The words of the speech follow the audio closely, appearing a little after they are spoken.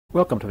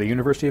Welcome to the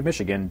University of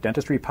Michigan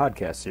Dentistry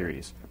Podcast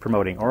Series,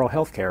 promoting oral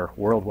health care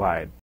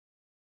worldwide.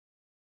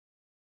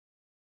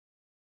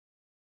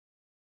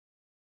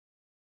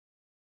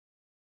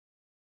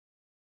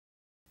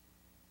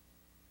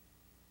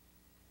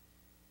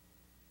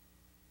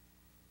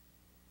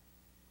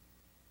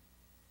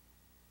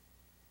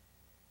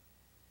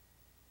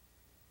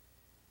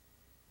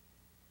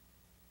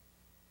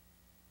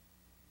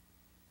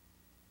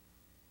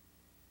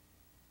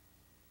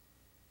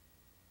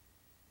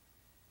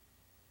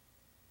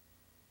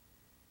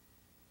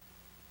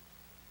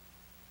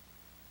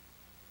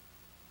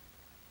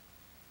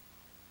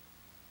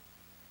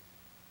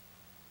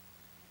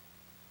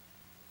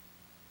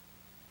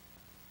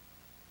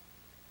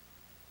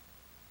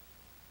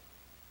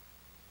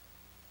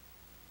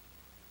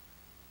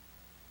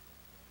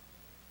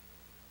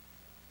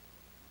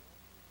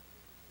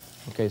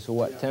 Okay, so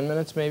what, 10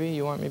 minutes maybe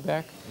you want me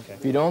back? Okay.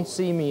 If you don't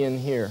see me in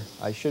here,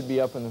 I should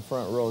be up in the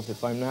front rows.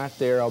 If I'm not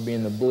there, I'll be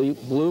in the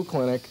blue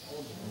clinic.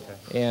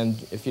 Okay.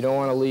 And if you don't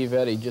want to leave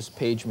Eddie, just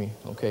page me,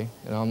 okay?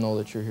 And I'll know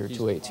that you're here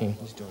 218.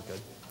 He's doing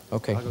good.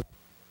 Okay.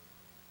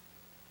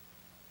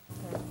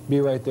 Be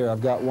right there.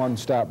 I've got one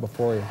stop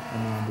before you,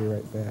 and then I'll be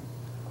right back.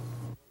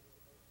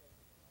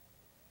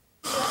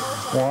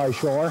 Why,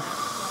 sure.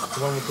 The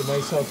one with the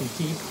nice healthy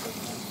teeth.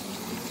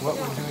 What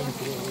we're doing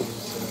today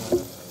is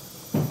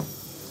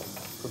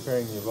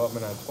preparing the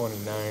abutment on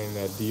 29,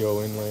 that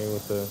DO inlay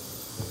with the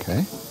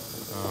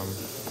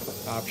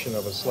option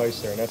of a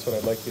slice there, and that's what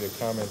I'd like you to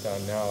comment on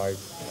now. I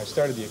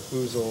started the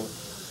occlusal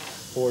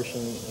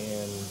portion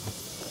and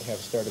have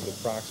started the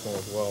proximal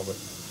as well, but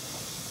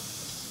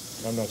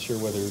I'm not sure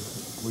whether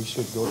we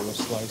should go to a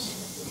slice,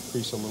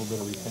 increase a little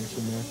bit of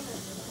retention there.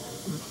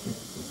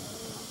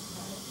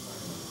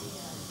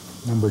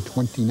 Number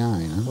 29,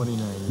 huh?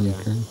 29, yeah.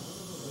 Okay.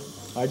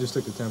 I just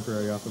took the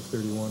temporary off of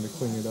 31 to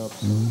clean it up.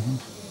 So.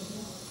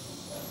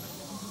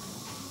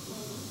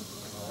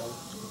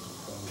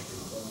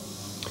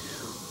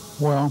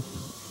 Well,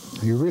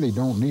 you really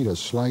don't need a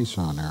slice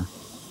on there.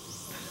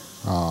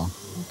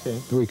 Okay.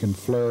 We can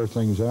flare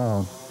things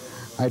out.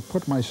 I'd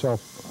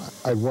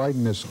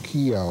widen this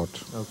key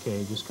out.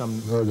 Okay, just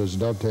come... Or this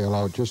dovetail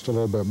out just a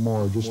little bit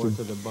more. Just more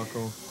to the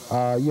buckle?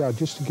 Yeah,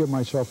 just to give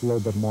myself a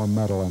little bit more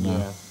metal in there.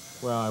 Yeah.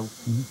 Well,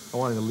 I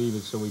wanted to leave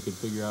it so we could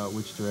figure out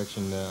which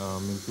direction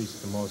to increase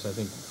it the most. I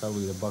think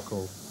probably the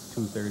buccal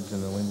 2/3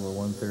 and the lingual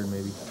 1/3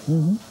 maybe.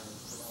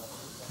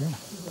 Yeah,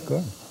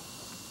 good.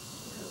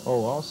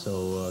 Oh,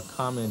 also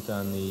comment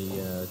on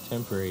the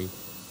temporary,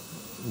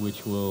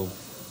 which will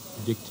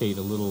dictate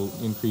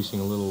increasing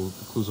a little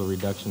occlusal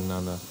reduction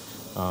on the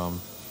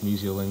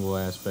mesiolingual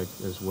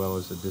aspect as well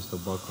as the distal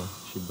buccal.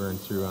 Should burn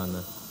through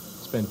on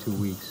spend 2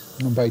 weeks.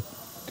 Bite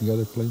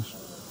together, please.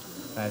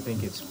 I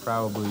think it's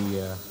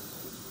probably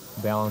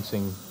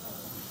balancing,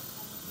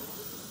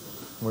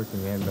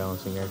 working and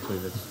balancing actually.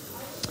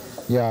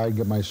 Yeah, I'd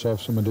get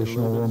myself some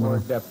additional room. More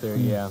depth there,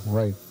 yeah.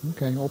 Right.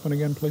 Okay, open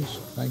again, please.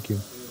 Thank you.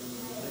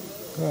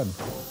 Good.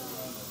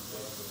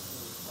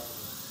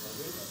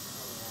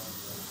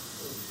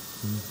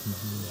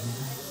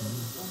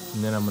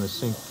 And then I'm going to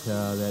sink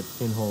that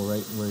pinhole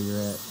right where you're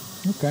at.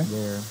 Okay.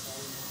 There.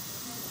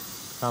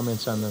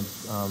 Comments on the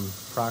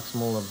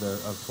proximal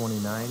of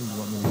 29. You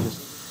want me to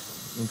just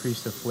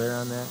increase the flare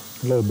on that?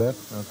 A little bit.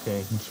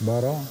 Okay. That's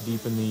about all.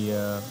 Deepen the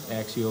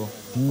axial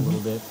a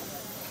little bit.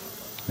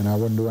 And I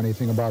wouldn't do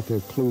anything about the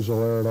occlusal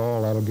there at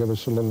all. That'll give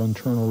us a little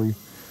internal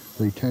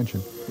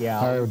retention.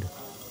 Yeah.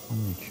 Let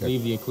me check.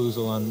 Leave the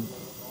occlusal on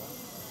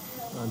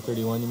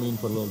 31, you mean?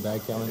 Put a little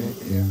dical in there?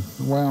 Yeah.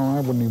 Well, I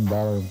wouldn't even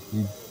bother.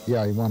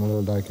 You want a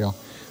little dical.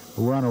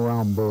 Run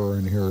around burr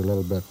in here a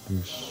little bit.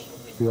 It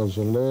feels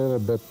a little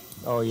bit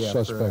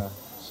suspect.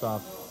 For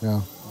soft.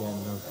 Yeah. Then,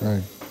 okay.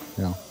 Right.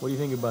 Yeah. What do you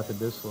think about the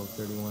distal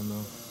 31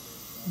 though?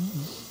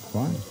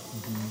 Fine.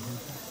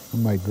 I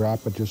might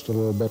drop it just a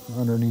little bit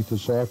underneath the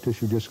soft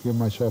tissue, just give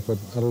myself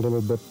a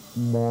little bit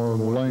more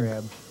length.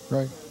 Grab.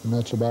 Right, and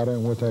that's about it.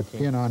 And with that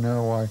pin on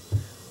there, why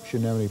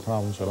shouldn't have any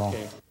problems at all.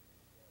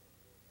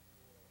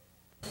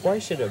 Why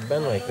should it have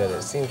been like that?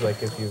 It seems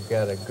like if you've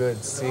got a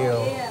good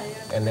seal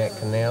and that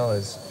canal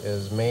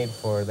is made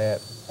for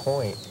that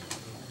point,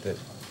 that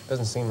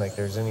doesn't seem like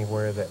there's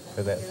anywhere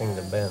for that thing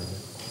to bend.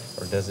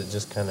 Or does it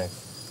just kind of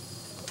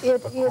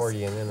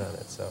accordion in on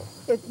itself?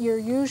 You're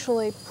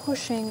usually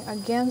pushing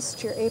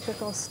against your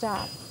apical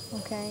stop,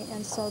 okay?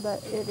 And so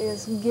that it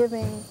is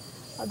giving,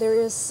 there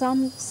is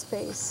some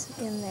space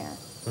in there,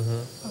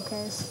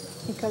 okay?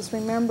 Because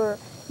remember,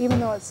 even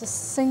though it's a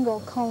single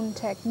cone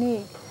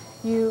technique,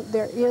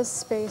 there is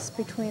space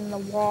between the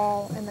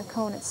wall and the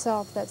cone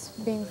itself that's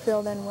being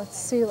filled in with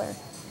sealer.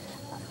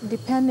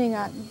 Depending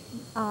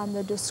on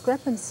the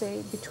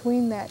discrepancy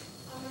between the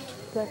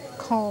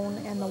cone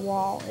and the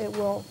wall, it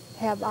will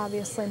have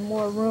obviously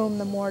more room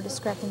the more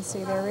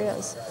discrepancy there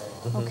is,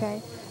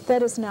 okay?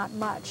 That is not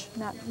much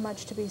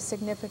to be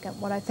significant.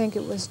 What I think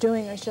it was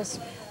doing is just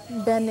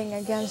bending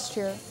against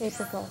your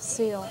apical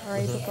seal or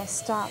apical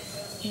stop,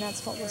 and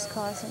that's what was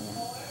causing it.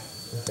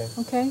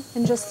 Okay?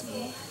 And just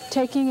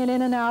taking it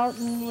in and out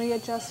and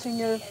readjusting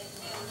your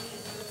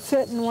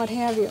fit and what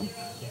have you.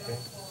 Okay.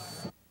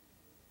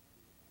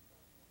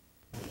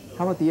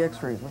 How about the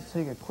x-rays? Let's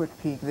take a quick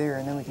peek there,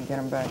 and then we can get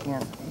them back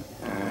in.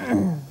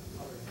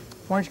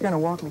 Why don't you kind of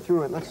walk me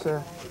through it? Let's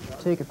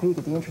take a peek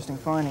at the interesting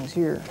findings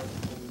here.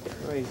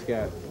 Well,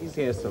 he's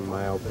had some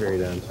mild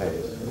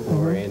periodontitis.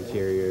 Lower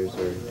anteriors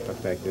are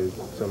affected.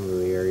 Some of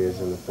the areas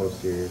in the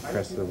posterior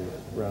crest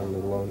around the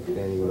long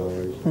standing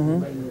molars.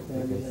 You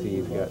can see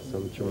he's got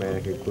some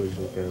traumatic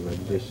occlusion, kind of a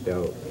dished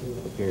out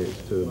appearance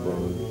to the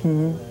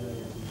bone.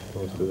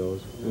 Most of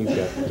those. He's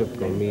got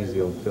typical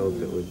mesial field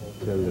that would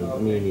tend to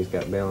mean he's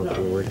got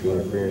balancing working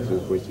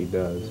interferences, which he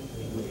does.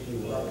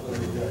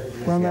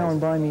 Run that one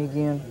by me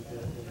again.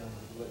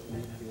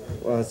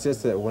 Well, it's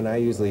just that when I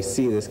usually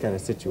see this kind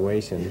of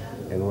situation,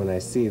 and when I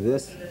see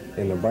this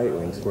in the bite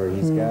wings where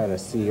he's got a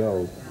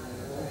CO,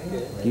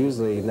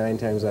 usually 9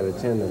 times out of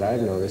 10 that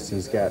I've noticed,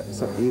 he's got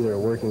either a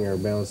working or a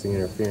balancing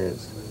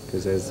interference.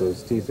 Because as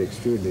those teeth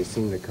extrude, they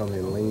seem to come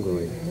in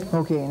lingually.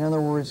 Okay, in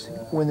other words,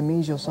 when the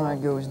mesial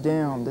side goes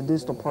down, the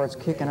distal part's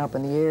kicking up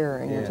in the air,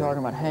 and you're talking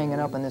about hanging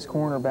up in this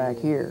corner back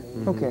here.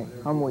 Okay,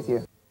 I'm with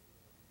you.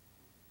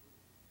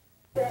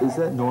 Is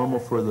that normal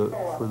for the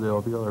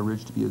alveolar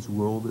ridge to be as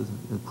rolled, as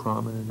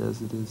prominent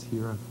as it is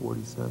here on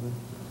 47?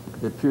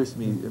 It appears to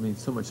me, I mean,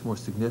 so much more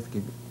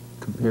significant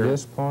compared.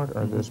 This part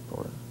or this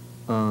part?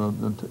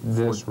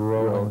 This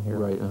row here.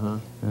 Right,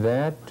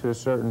 That, to a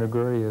certain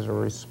degree, is a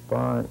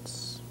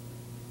response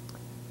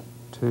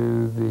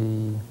to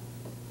the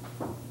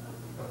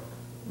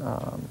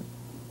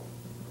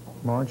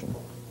margin.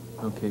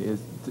 Okay,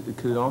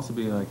 could it also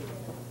be like,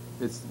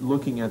 it's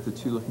looking at the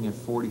two, looking at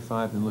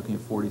 45 and looking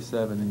at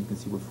 47, and you can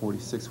see where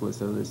 46 was,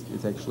 so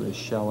it's actually a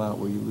shell out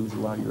where you lose a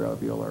lot of your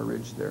alveolar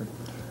ridge there.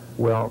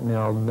 Well,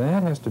 now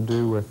that has to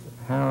do with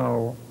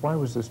why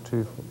was this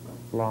tooth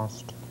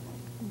lost?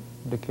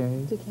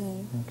 Decay?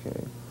 Decay.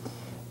 Okay.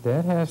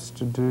 That has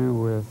to do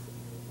with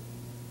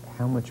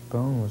how much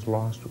bone was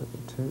lost with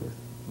the tooth.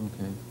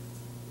 Okay.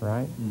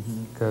 Right?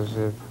 Because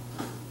if...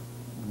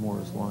 More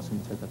is lost when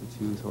you take out the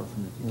tooth or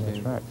from the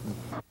decay. That's right.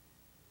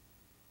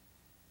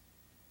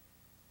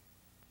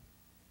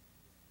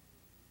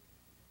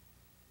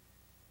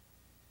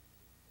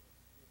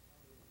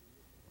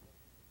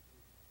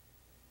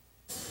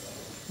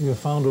 We have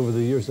found over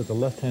the years that the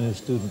left-handed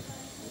student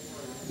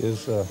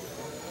is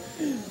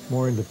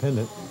more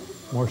independent,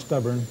 more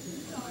stubborn,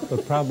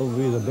 but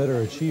probably the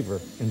better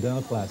achiever in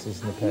dental classes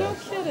in the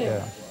past. No kidding.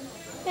 Yeah.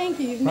 Thank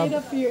you. You've made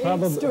up for your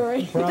age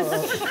story.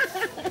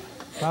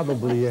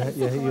 Probably you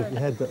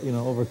had to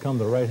overcome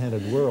the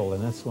right-handed world,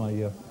 and that's why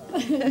you.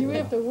 You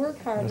have to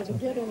work harder to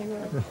get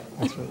anywhere.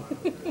 That's right.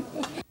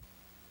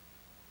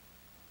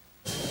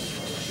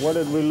 What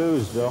did we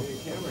lose, Bill?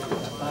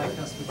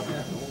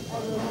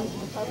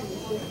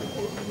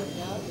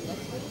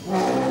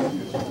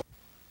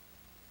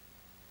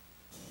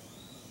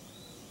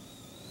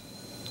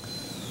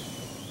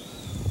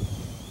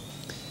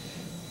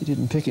 You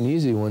didn't pick an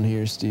easy one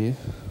here, Steve.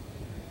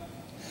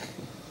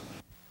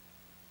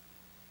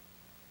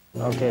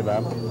 Okay,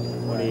 Bob.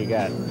 What do you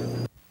got?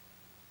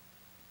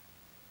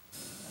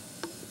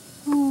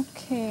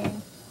 Okay.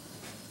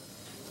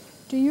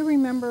 Do you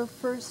remember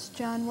first,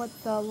 John, what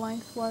the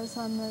length was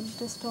on the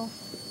distal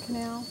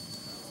canal?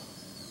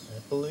 I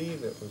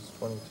believe it was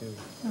 22.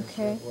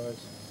 Okay. It was.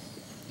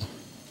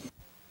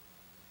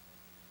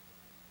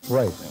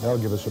 Right, that'll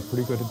give us a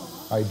pretty good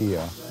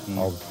idea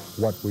of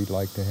what we'd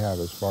like to have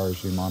as far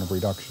as the amount of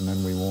reduction,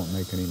 and we won't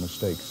make any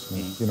mistakes.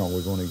 You know,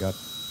 we've only got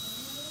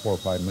 4 or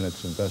 5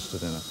 minutes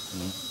invested in it.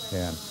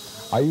 And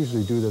I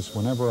usually do this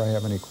whenever I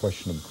have any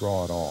question of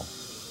draw at all.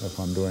 If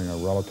I'm doing a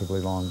relatively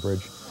long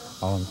bridge,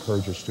 I'll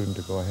encourage a student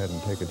to go ahead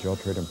and take a gel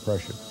trade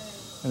impression.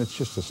 And it's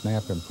just a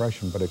snap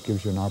impression, but it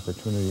gives you an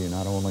opportunity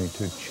not only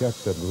to check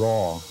the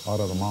draw out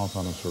of the mouth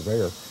on a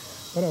surveyor,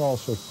 but it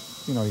also,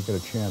 you know, you get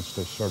a chance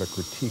to sort of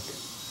critique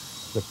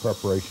the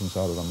preparations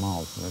out of the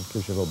mouth, and it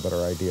gives you a little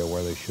better idea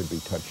where they should be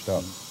touched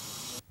up.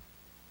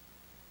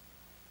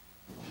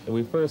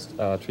 We first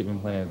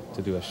treatment planned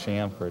to do a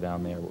chamfer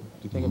down there. Do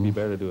you think it'd be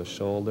better to do a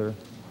shoulder?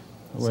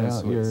 Well,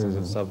 since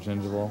it's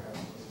subgingival?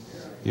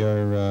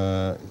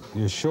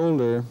 Your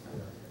shoulder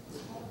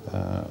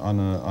on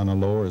a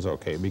lower is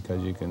okay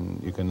because you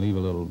can leave a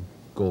little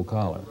gold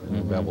collar, and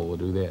the bevel will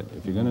do that.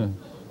 If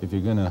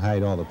you're gonna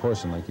hide all the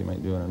porcelain like you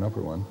might do on an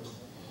upper one,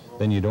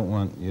 then you don't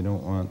want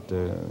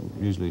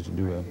usually to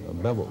do a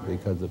bevel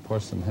because the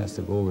porcelain has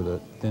to go over the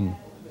thin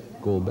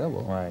gold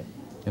bevel. Right.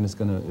 And it's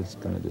gonna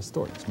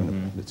distort.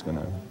 It's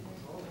gonna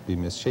be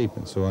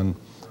misshapen. So on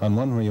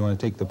one where you want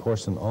to take the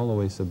porcelain all the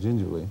way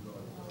subgingivally,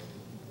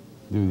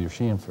 do your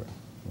chamfer.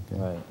 Okay.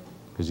 Right.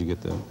 Because you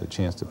get the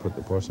chance to put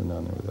the porcelain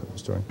down there without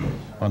distorting.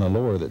 On a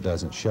lower that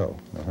doesn't show.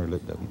 Now her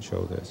lip doesn't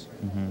show this.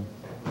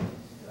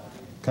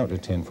 Count to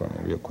 10 for me,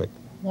 real quick.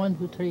 1,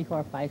 2, 3,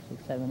 4, 5,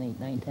 6, 7, 8,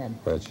 9, 10.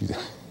 But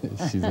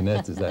she's an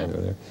S designer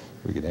there.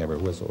 We could have her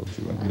whistle if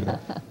she wanted to do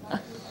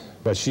that.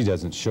 But she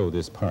doesn't show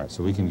this part,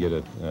 so we can get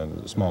a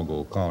small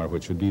gold collar,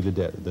 which would be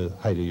the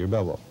height of your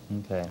bevel.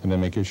 Okay. And then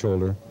make your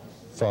shoulder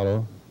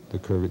follow the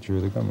curvature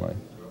of the gum line.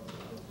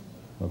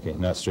 Okay,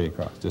 not straight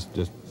across.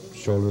 Just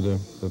shoulder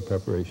the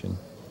preparation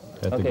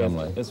at the gum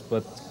line.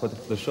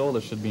 But the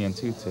shoulder should be in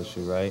tooth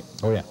tissue, right?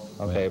 Oh yeah.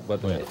 Okay, oh, yeah.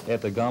 but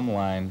at the gum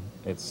line,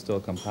 it's still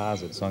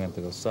composite, so I'm going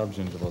to have to go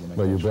subgingival to make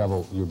Well, your that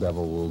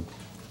bevel will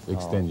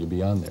extend you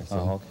beyond there. See?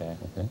 Oh, okay.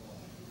 Okay.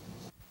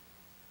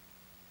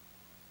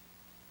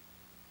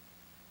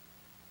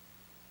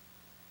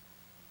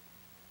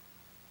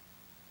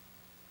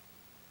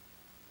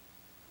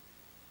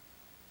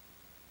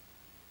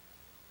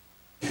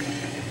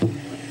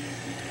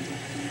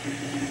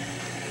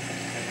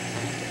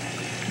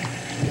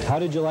 How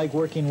did you like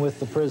working with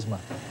the Prisma?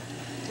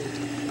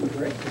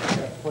 Great.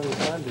 Plenty of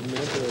time to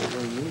manipulate it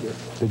when you need it.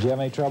 Did you have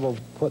any trouble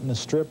putting the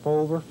strip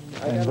over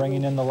and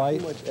bringing in the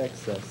light? Too much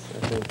excess,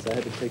 I think, so I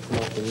had to take some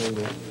off the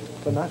window.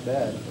 But not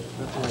bad.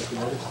 Nothing like the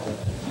other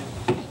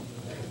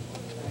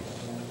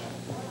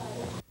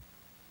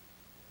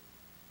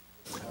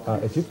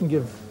stuff. If you can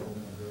give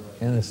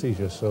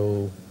anesthesia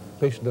so the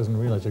patient doesn't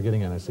realize they're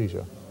getting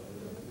anesthesia,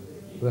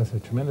 that's a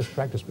tremendous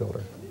practice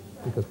builder,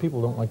 because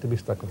people don't like to be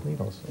stuck with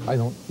needles. I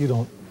don't, you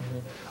don't.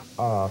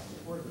 I'd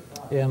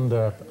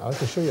like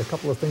to show you a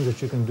couple of things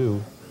that you can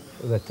do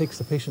that takes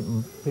the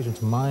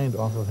patient's mind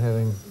off of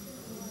having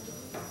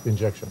the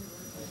injection.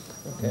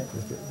 Okay.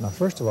 Now,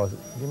 first of all,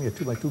 give me a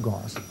 2x2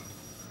 gauze.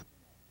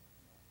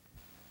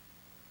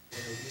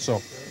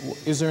 So,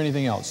 is there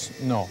anything else?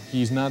 No.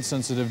 He's not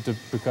sensitive to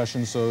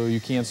percussion, so you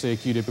can't say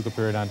acute apical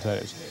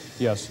periodontitis.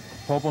 Yes,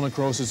 pulpal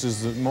necrosis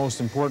is the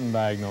most important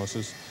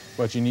diagnosis,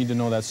 but you need to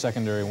know that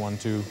secondary one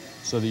too,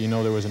 so that you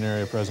know there was an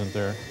area present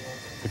there.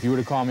 If you were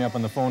to call me up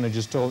on the phone and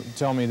just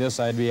tell me this,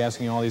 I'd be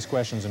asking you all these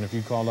questions, and if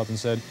you called up and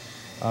said,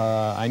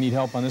 I need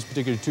help on this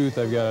particular tooth,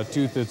 I've got a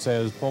tooth that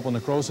says pulpal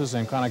necrosis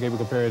and chronic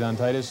apical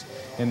periodontitis,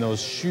 in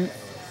those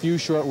few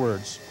short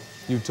words,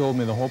 you've told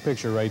me the whole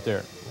picture right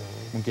there.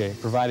 Okay,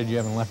 provided you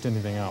haven't left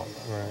anything out.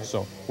 Right.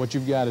 So what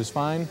you've got is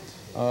fine,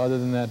 other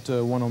than that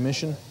one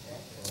omission,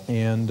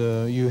 and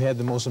you had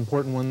the most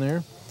important one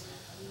there.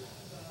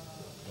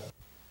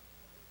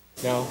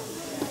 Now,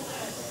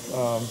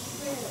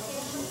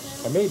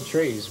 I made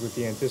trays with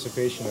the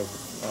anticipation of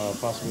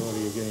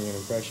possibility of getting an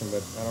impression,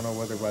 but I don't know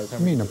whether by the time...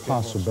 You mean a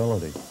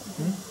possibility?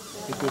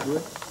 You could do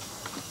it?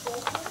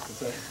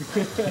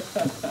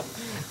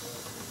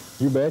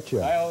 You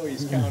betcha. I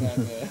always count on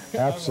the...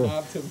 I'm an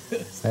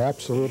optimist.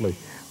 Absolutely.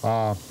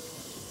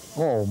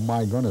 Oh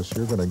my goodness,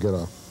 you're going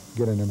to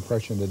get an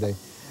impression today.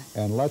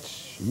 And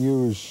let's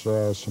use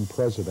some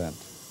President.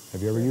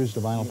 Have you ever used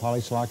the vinyl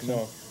polysiloxane?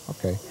 No.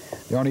 Okay.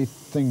 The only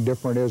thing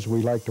different is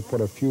we like to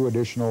put a few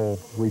additional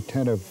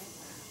retentive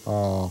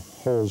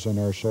holes in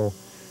there. So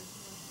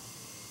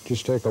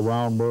just take a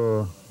round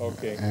burr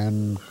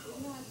and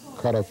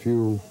cut a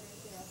few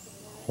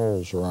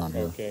holes around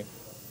here. Okay.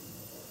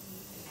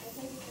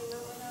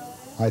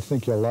 I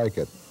think you'll like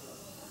it.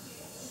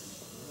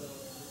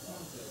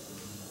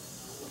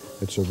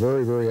 It's a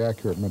very, very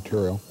accurate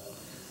material.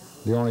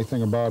 The only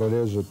thing about it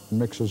is it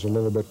mixes a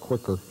little bit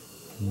quicker,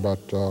 but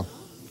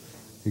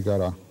you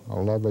got a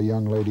lovely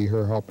young lady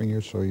here helping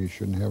you, so you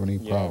shouldn't have any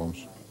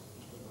problems.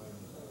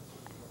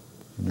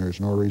 And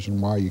there's no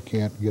reason why you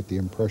can't get the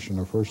impression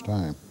the first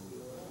time.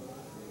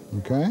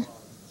 Okay?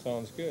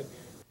 Sounds good.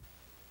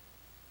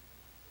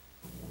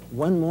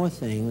 One more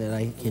thing that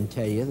I can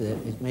tell you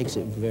that it makes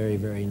it very,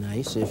 very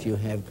nice if you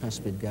have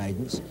cuspid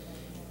guidance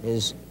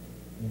is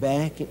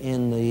back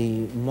in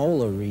the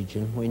molar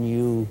region, when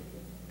you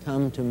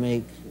come to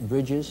make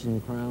bridges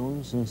and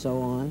crowns and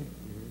so on,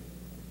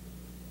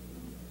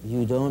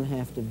 you don't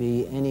have to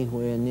be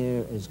anywhere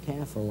near as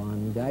careful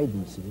on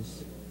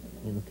guidances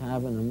and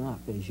carving them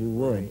up as you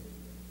would.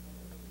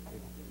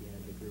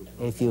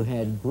 If you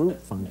had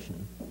group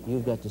function,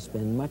 you've got to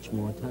spend much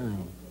more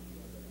time,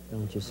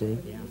 don't you see?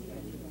 Yeah.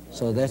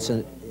 So there's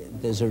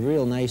a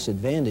real nice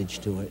advantage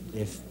to it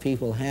if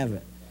people have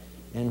it.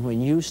 And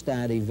when you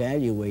start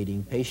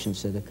evaluating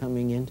patients that are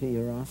coming into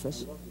your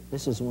office,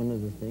 this is one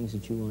of the things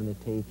that you want to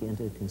take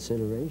into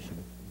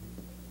consideration,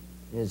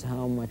 is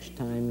how much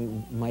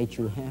time might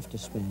you have to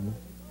spend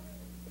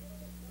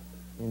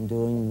in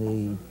doing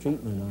the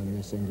treatment on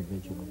this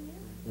individual,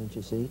 don't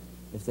you see?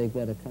 If they've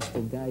got a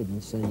cuspid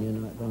guidance, then you're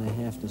not going to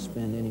have to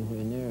spend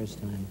anywhere near as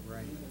time.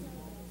 Right.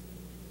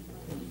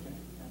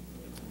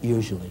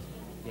 Usually.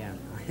 Yeah.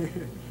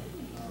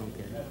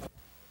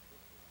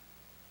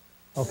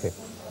 Okay.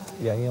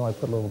 Yeah, you know, I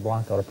put a little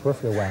block out of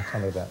peripheral wax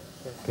under that.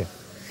 Okay.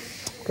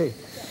 Okay.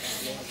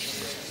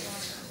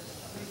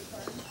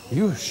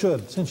 You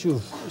should, since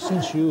you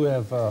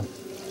have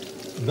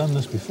done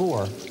this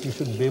before, you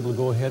should be able to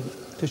go ahead,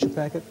 tissue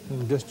packet,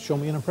 and just show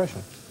me an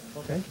impression.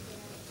 Okay.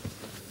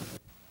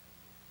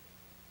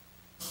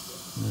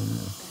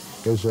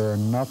 Is there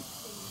enough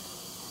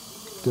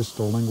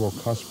distal lingual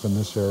cusp in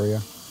this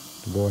area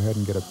to go ahead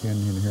and get a pin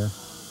in here?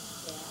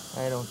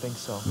 I don't think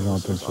so. You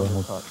don't think so?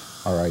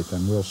 All right,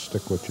 then we'll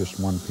stick with just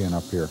one pin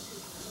up here.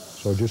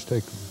 So just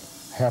take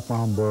half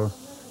round burr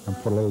and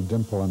put a little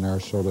dimple in there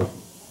so that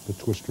the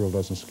twist drill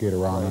doesn't skate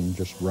around, and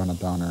just run it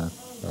down there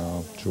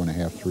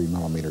 2.5, 3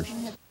 millimeters.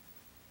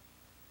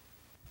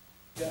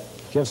 Do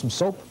you have some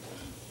soap?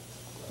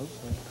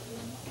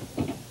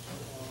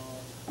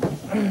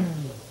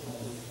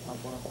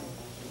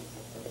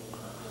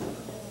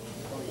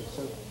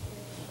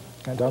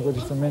 Can I talk with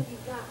you for a minute?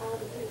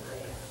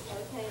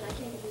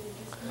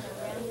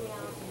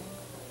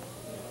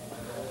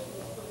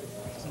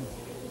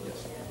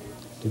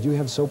 Did you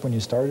have soap when you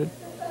started?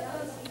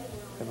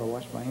 Have I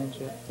washed my hands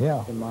yet?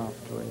 Yeah. In my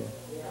office,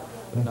 yeah.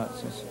 But not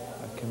since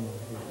I came over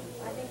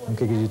here.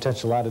 Okay, because you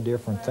touch a lot of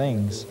different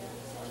things,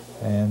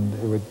 and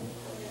it would,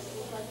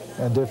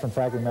 a different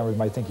faculty members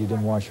might think you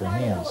didn't wash your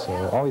hands. So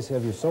always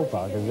have your soap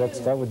out,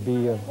 because that would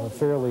be a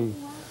fairly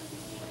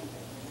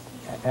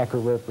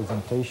accurate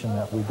representation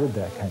that we did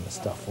that kind of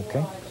stuff,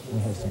 okay? We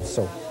have some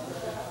soap.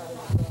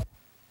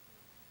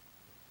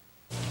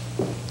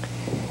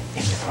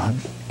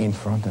 In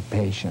front of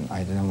patient,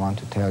 I didn't want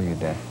to tell you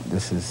that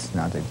this is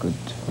not a good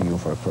view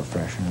for a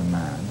professional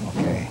man,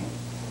 okay?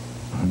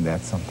 And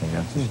that's something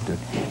that you should do.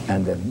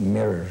 And the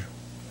mirror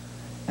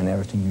and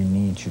everything you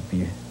need should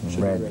be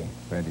ready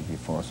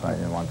before, so I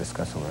didn't want to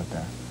discuss over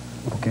that.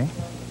 Okay?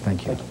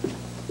 Thank you.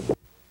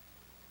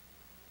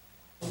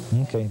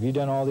 Okay, have you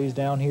done all these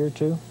down here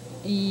too?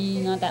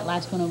 Not that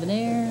last one over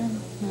there.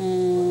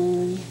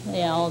 And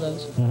yeah, all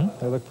those. Mm-hmm.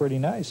 They look pretty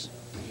nice.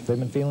 They've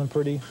been feeling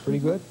pretty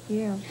good?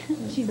 Yeah.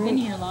 She's been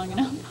here long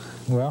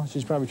enough. Well,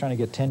 she's probably trying to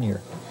get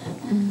tenure.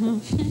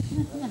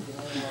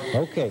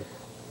 Okay,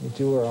 you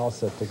two are all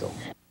set to go.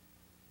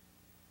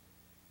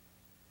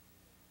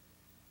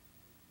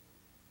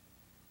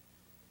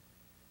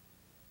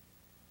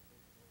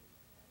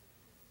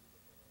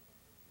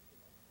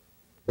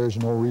 There's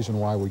no reason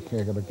why we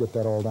can't get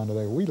that all done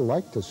today. We'd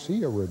like to see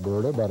you,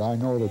 Roberta, but I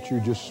know that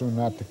you just soon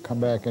not to come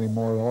back any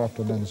more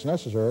often than is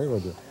necessary,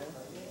 would you?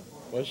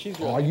 Well, she's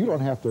Oh, you don't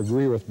have to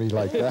agree with me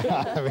like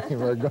that. I mean,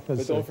 we're going to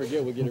But don't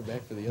forget, we'll get her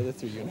back for the other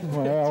 3 units.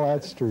 Well,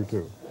 that's true,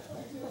 too.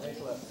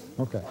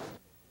 Okay.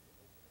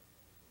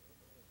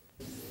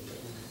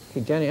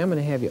 Okay, Johnny, I'm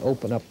going to have you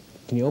open up.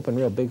 Can you open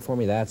real big for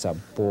me? That's a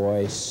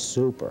boy,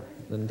 super.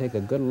 Then take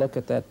a good look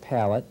at that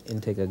palate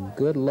and take a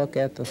good look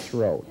at the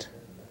throat.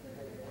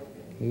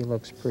 He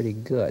looks pretty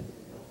good.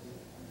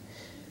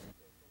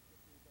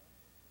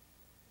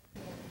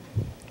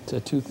 Is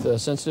that tooth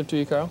sensitive to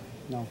you, Carl?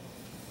 No.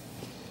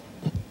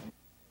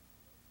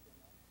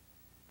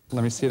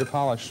 Let me see the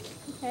polish.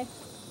 Okay.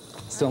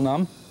 Still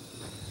numb?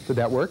 Did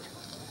that work?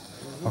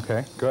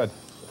 Okay, good.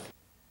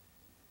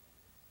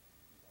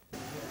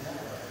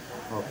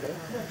 Okay.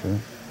 Sure. You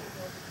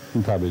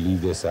can probably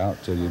leave this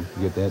out till you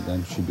get that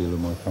done. Should be a little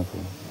more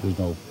comfortable. There's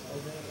no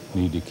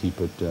need to keep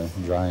it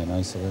dry and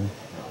isolated.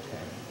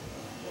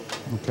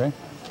 Okay.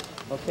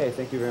 Okay,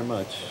 thank you very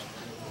much.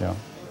 Yeah.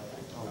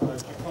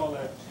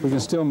 We can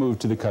still move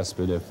to the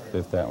cuspid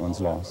if that one's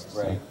lost.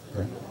 Right.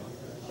 So,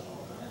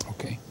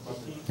 okay.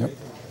 Yep.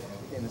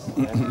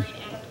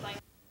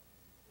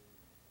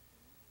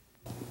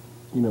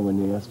 You know, when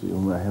they asked me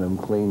when I had him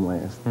clean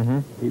last,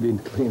 he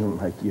didn't clean them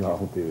like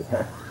y'all do.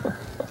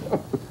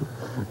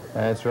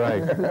 That's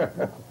right.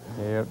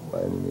 Yep. By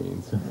any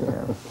means.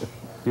 Yeah.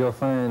 You'll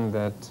find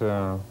that,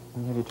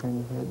 have you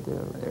turned your head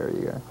there? There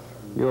you go.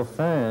 You'll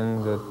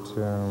find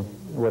that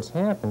what's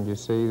happened, you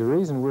see, the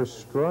reason we're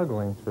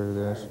struggling through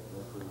this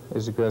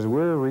is because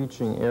we're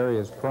reaching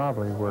areas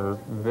probably where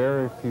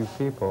very few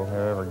people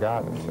have ever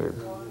gotten to.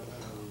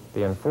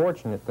 The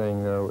unfortunate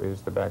thing, though,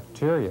 is the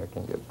bacteria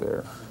can get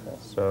there.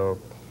 So,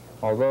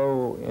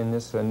 although in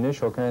this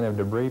initial kind of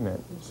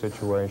debridement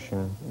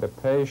situation, the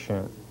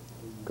patient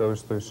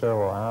goes through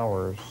several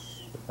hours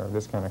of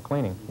this kind of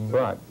cleaning,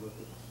 but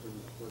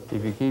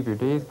if you keep your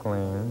teeth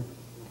clean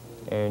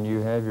and you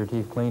have your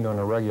teeth cleaned on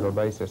a regular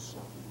basis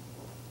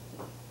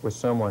with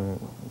someone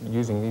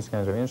using these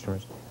kinds of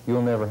instruments,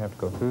 you'll never have to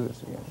go through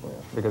this again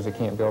because it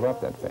can't build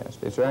up that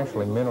fast. It's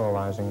actually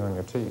mineralizing on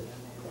your teeth.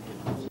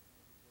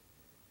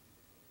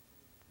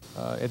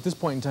 At this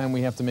point in time,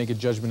 we have to make a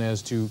judgment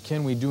as to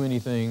can we do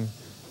anything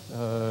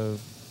to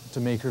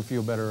make her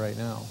feel better right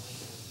now.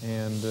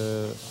 And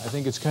I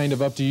think it's kind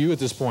of up to you at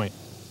this point.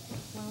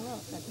 Well,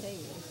 look, I tell you,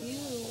 if you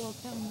will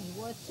tell me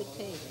what to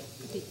take,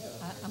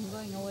 I'm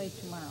going away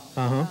tomorrow.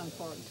 I'm down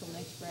for it until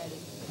next Friday.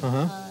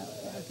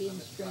 I'll be in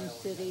Spring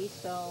City,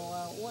 so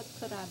what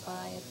could I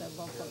buy at the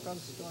local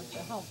drugstore to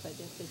help it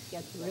if it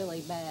gets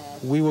really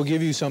bad? We will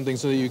give you something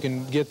so that you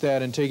can get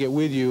that and take it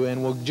with you,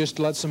 and we'll just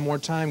let some more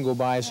time go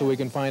by so we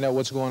can find out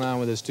what's going on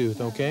with this tooth,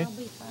 okay? I'll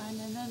be fine,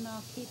 and then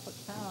I'll keep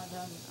account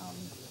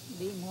and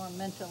be more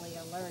mentally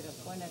alert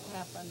of when it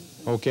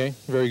happens. Okay,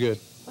 very good.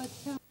 But,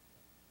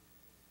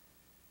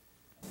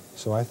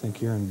 So I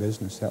think you're in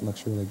business. That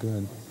looks really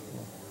good.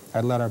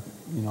 I'd let our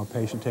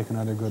patient take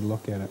another good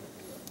look at it.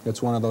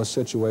 It's one of those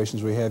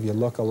situations we have you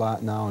look a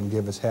lot now and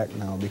give us heck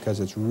now because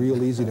it's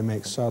real easy to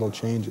make subtle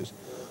changes.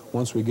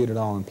 Once we get it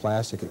all in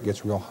plastic, it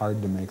gets real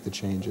hard to make the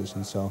changes,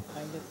 and so...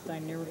 I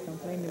never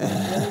complained about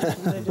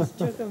it. I just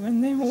took them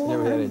and they wore.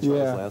 Never had any choice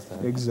last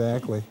time.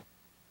 Exactly.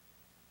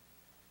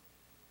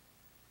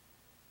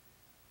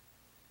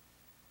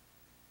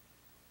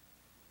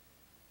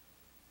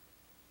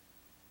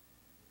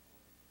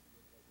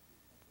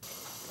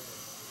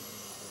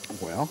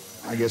 Well,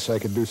 I guess I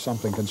could do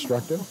something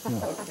constructive.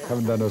 Yeah.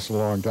 Haven't done this in a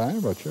long time,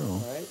 but you know. All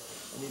right.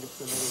 I need to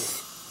put another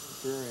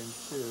burr in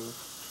too.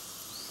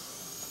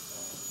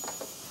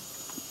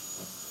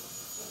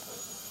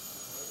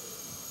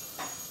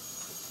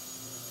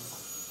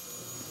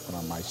 Put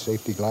on my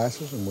safety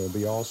glasses and we'll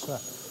be all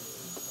set.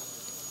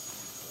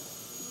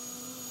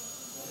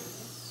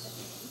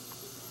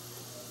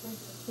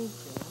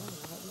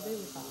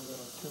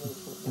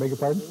 Beg your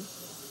pardon?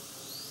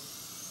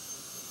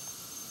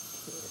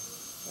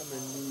 I'm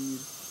going to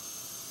need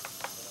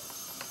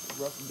a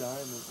rough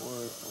diamond or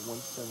a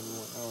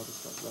 171 hour to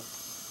start rough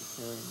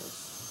preparing this.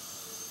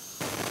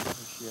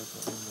 She has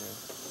one in there.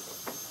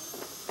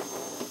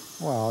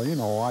 Well, you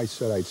know, I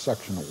said I'd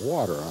suction the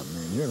water. I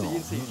mean, you know. So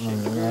you say you I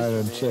change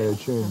didn't say I'd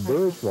change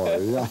birds water.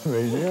 I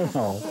mean, you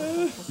know.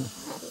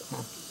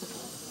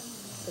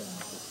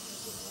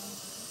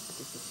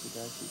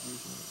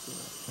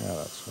 Yeah,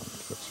 that's one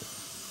that fits it.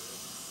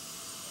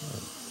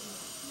 Yeah.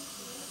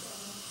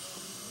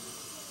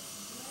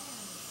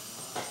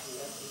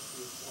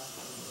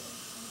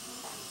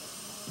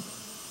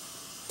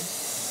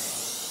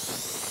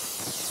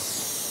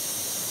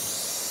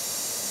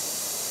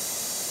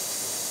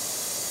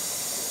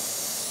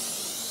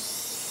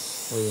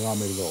 Where do you want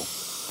me to go?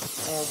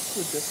 To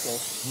distal.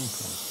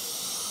 Okay.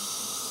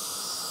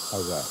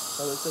 How's that?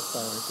 Oh, that's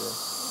fine right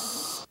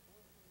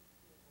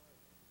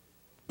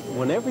there.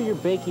 Whenever you're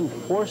baking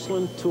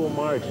porcelain to a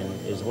margin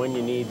is when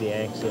you need the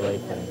axial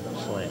apron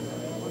slant.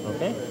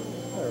 Okay?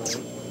 All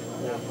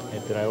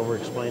right. Did I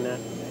over-explain that?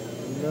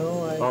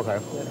 No, Okay.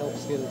 That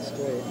helps get it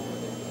straight.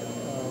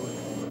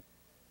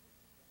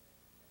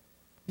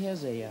 He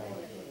has a,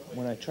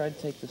 when I tried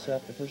to take this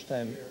up the first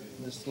time,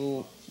 this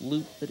little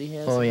loop that he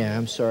has. Oh, yeah,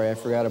 I'm sorry, I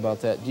forgot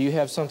about that. Do you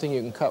have something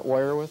you can cut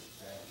wire with?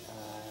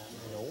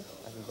 No,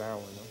 I can borrow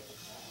one, though.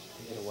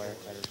 Get a wire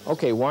cutter.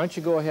 Okay, why don't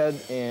you go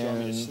ahead Do you want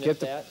me to and snip get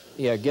the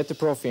that? get the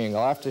profi angle.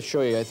 I'll have to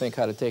show you, I think,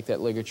 how to take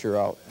that ligature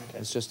out. Okay.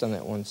 It's just on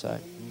that one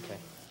side. Okay.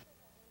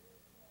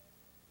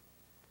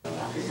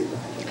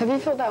 Have you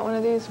filled out one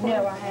of these?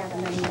 No, I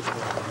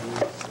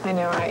haven't. I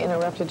know, I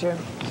interrupted you.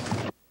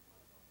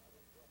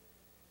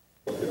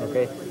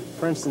 Okay?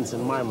 For instance,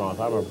 in my mouth,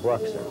 I'm a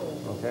bruxer,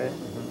 okay?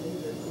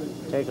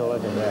 Take a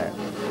look at that.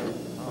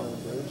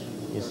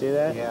 You see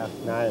that? Yeah.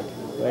 Now,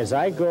 as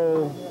I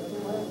go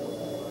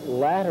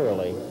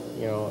laterally,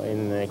 you know,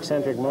 in the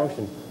eccentric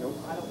motion,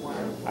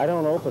 I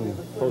don't open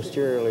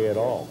posteriorly at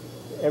all.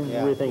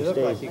 Everything you look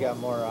stays. like you got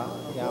more,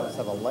 you almost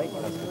have a light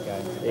custom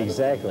guy.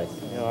 Exactly.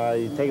 You know,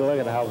 you take a look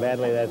at how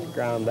badly that's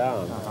ground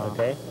down,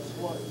 okay?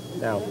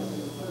 Now,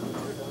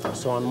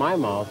 so on my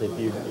mouth,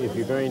 if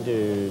you're going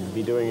to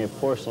be doing a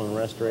porcelain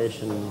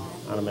restoration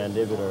on a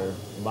mandibular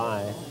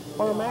bite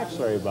or a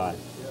maxillary bite,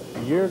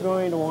 you're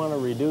going to want to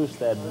reduce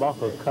that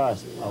buccal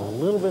cusp a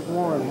little bit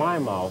more in my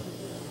mouth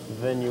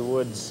than you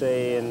would,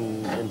 say,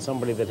 in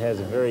somebody that has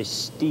a very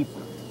steep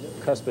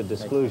cuspid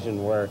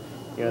disclusion where,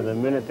 you know, the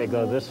minute they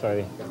go this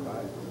way,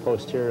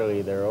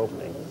 posteriorly they're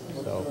opening.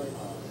 So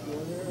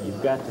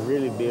you've got to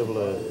really be able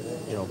to,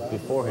 you know,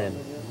 beforehand,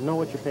 know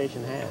what your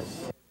patient has.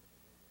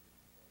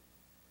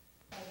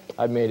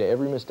 I've made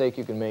every mistake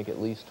you can make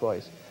at least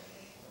twice.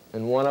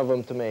 And one of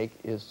them to make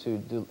is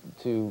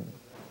to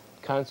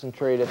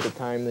concentrate at the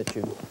time that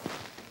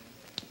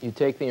you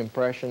take the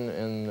impression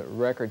and the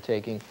record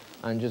taking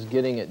on just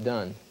getting it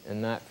done and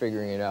not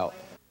figuring it out.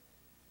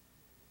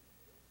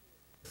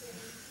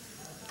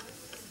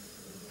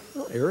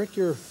 Well, Eric,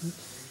 you're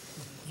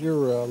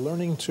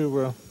learning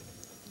to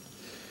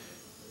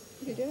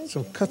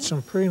cut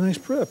some pretty nice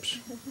preps.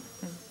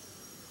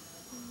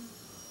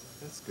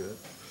 That's good.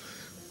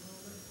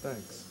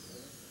 Thanks.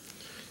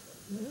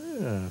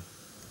 Yeah.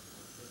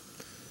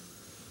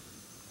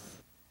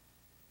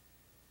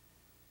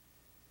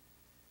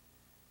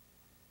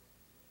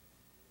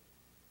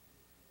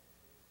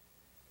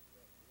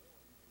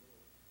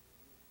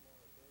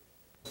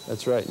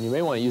 That's right, and you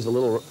may want to use a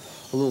little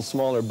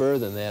smaller burr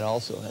than that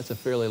also. That's a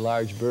fairly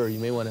large burr. You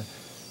may want to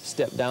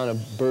step down a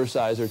burr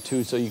size or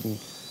two so you can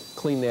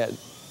clean that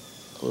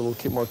a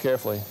little more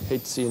carefully.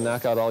 Hate to see you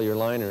knock out all your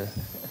liner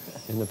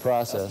in the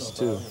process,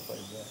 too.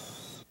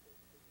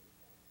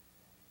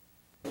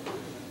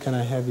 Can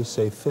I have you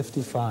say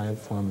 55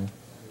 for me?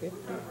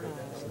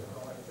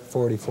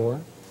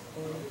 44?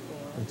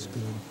 That's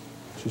good.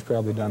 She's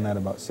probably done that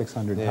about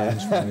 600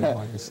 times for me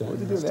while you're sitting. What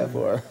did you do that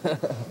for?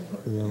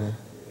 Really?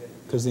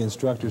 Because the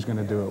instructor's going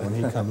to do it when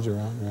he comes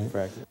around, right?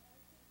 Practice.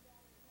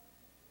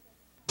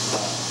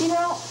 You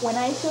know, when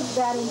I took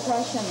that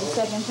impression the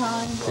second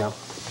time,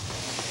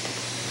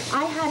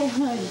 I had a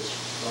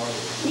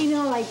hunch. You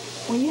know, like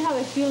when you have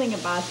a feeling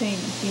about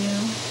things, you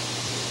know.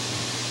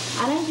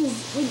 And we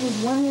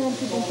just went ahead and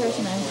took the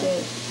impression and said,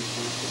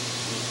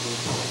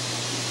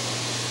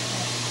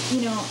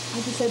 you know, I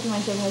just said to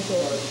myself, I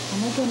said,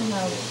 I'm not going to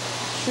have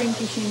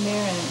shrinkage in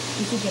there and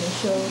this is going to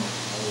show.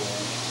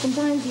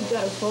 Sometimes you've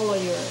got to follow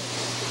your...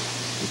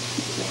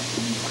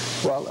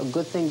 Well, a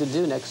good thing to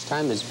do next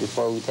time is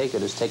before we take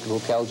it is take a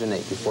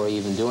calgenate before you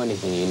even do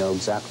anything. You know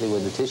exactly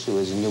where the tissue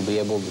is and you'll be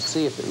able to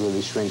see if it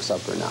really shrinks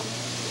up or not.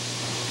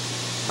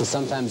 Because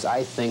sometimes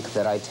I think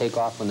that I take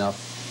off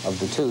enough of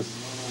the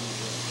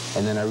tooth,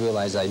 and then I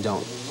realize I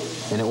don't.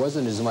 And it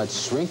wasn't as much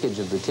shrinkage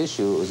of the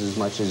tissue, it was as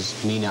much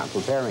as me not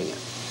preparing it.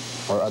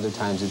 Or other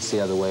times it's the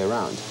other way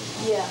around.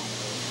 Yeah.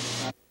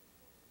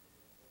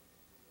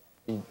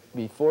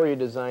 Before you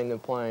design the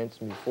appliance,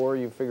 before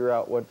you figure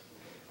out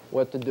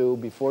what to do,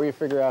 before you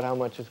figure out how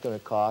much it's going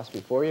to cost,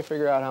 before you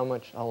figure out how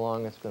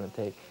long it's going to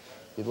take,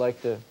 you'd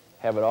like to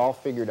have it all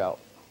figured out.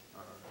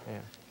 Yeah.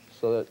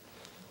 So that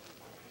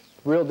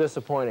it's real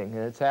disappointing,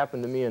 and it's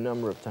happened to me a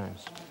number of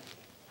times.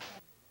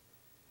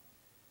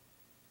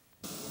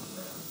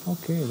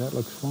 Okay, that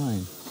looks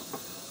fine.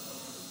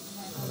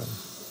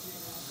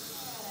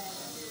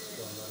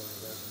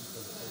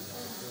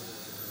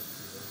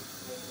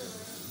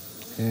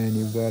 And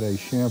you've got a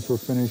chamfer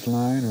finish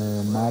line or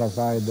a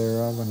modified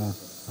thereof on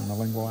the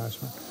lingual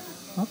aspect?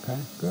 Okay,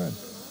 good.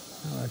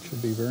 Well, that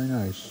should be very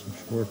nice. It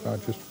should work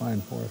out just fine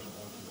for us.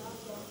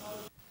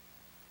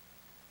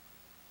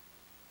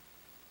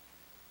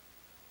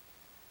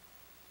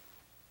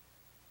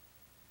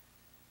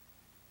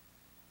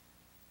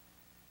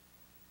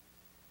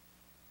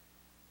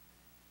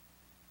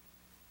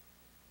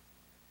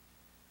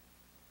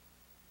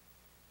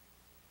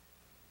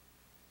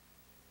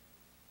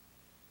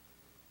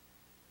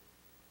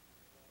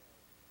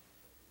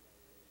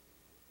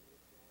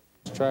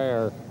 Let's try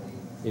our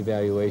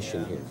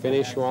evaluation here.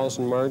 Finish walls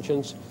and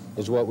margins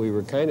is what we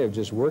were kind of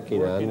just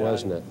working on,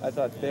 wasn't it? I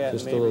thought that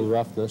just maybe, a little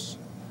roughness.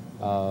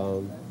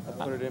 I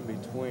put it in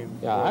between.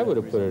 Yeah, I would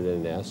have put it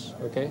in S,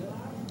 okay?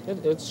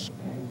 It's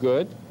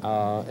good,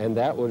 and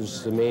that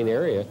was the main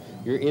area.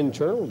 Your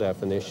internal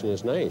definition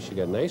is nice. You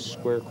got nice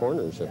square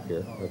corners up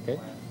here, okay?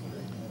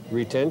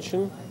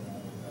 Retention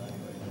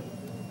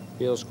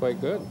feels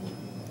quite good.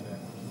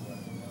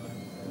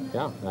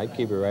 Yeah, I'd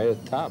keep it right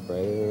at the top, right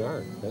in an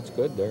arc. That's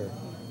good there.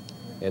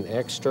 And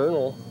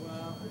external,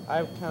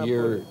 I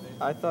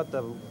thought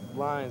the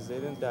lines, they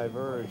didn't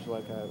diverge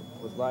like I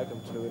would like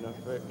them to, and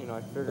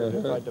I figured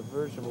if I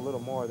diverged them a little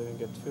more, they didn't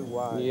get too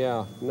wide.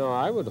 Yeah, no,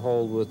 I would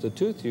hold with the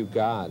tooth you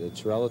got.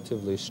 It's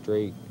relatively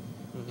straight.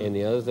 And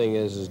the other thing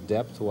is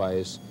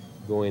depth-wise,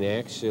 going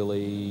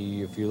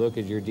axially, if you look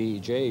at your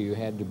DEJ, you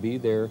had to be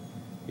there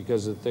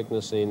because of the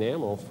thickness of the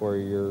enamel for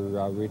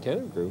your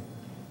retentive groove.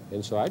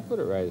 And so I'd put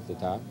it right at the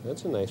top.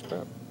 That's a nice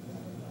prep.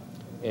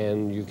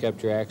 And you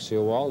kept your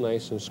axial wall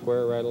nice and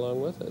square right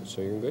along with it, so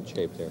you're in good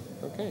shape there.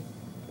 Okay,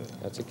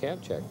 that's a cap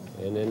check.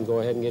 And then go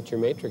ahead and get your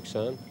matrix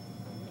on,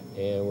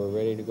 and we're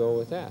ready to go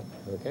with that,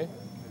 okay?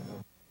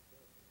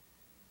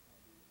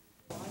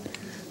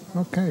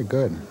 Okay,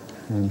 good.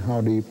 And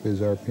how deep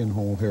is our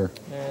pinhole here?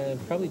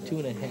 Probably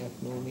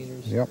 2.5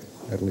 millimeters. Yep,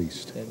 at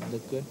least. That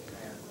look good?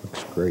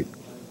 Looks great.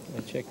 I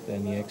checked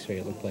on the X-ray.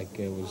 It looked like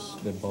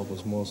the bulb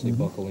was mostly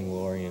buccal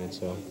oriented,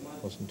 so I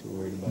wasn't too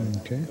worried about it.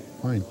 Okay,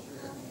 fine.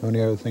 The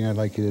only other thing I'd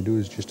like you to do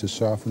is just to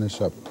soften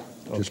this up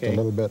just a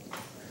little bit,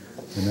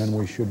 and then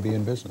we should be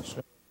in business.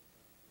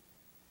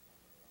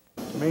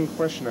 The main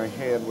question I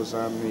had was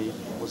on the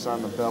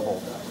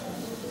bevel,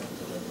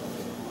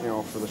 you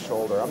know, for the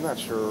shoulder. I'm not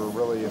sure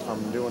really if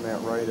I'm doing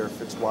that right or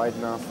if it's wide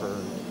enough, or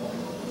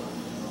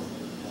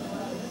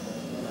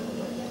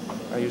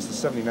I used the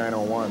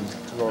 7901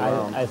 to go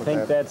around. I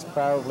think that's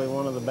probably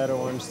one of the better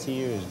ones to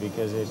use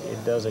because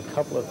it does a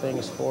couple of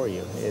things for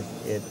you.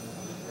 It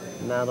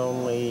not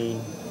only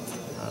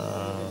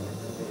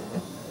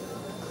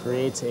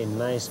creates a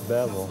nice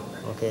bevel,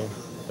 okay,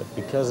 but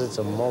because it's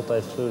a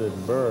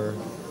multi-fluted burr,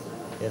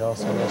 it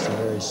also makes a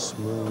very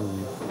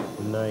smooth,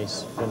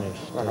 nice finish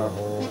to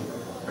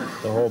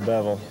the whole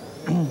bevel.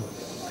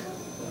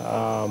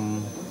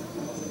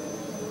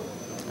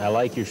 I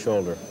like your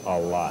shoulder a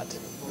lot.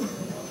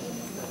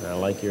 And I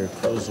like your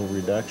occlusal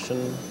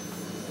reduction.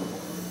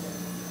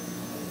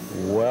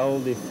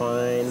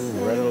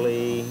 Well-defined,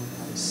 readily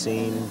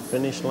seen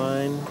finish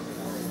line.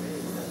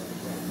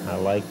 I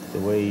like the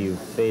way you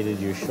faded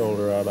your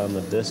shoulder out on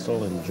the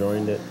distal and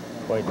joined it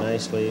quite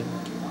nicely.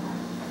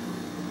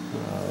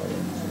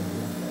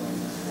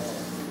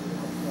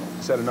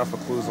 Is that enough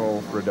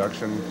occlusal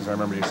reduction? Because I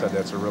remember you said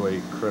that's a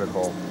really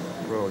critical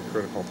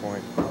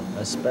point.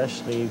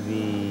 Especially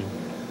the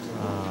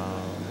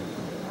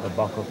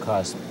buccal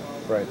cusp.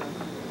 Right.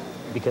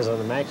 Because on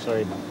the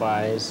maxillary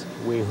buys,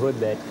 we hood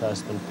that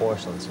cusp in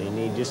porcelain, so you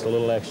need just a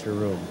little extra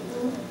room.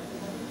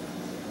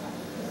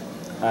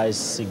 I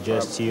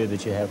suggest to you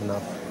that you have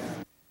enough.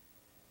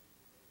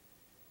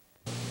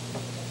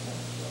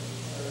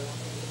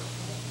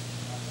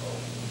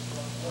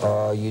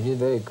 You did a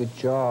very good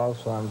job,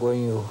 so I'm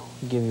going to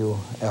give you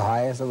a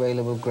highest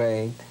available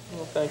grade.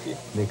 Well, thank you.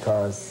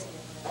 Because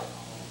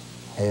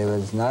it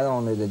was not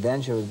only the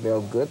denture was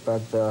very good,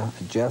 but the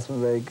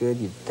adjustment very good,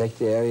 you take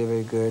the area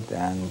very good,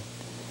 and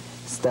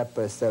step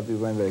by step you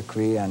went very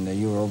clear, and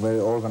you were a very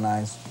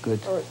organized, good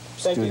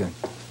student.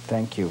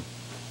 Thank you.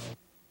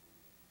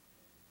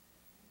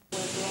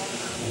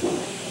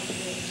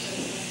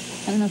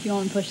 I don't know if you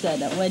want to push that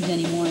wedge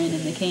anymore in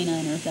the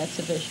canine or if that's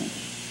sufficient.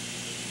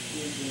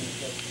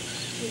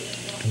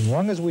 As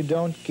long as we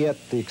don't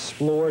get the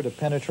explorer to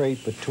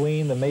penetrate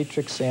between the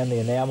matrix and the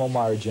enamel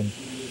margin,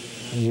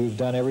 you've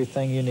done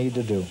everything you need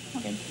to do.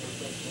 Okay.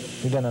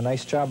 You've done a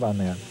nice job on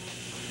that.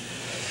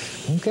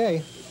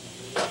 Okay.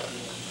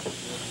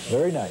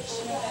 Very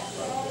nice.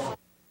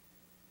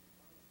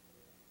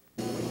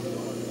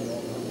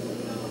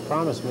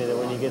 Promise me that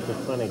when you get to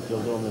clinic,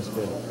 you'll do them this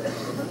good.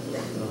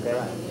 Okay?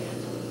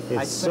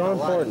 I It's spent so a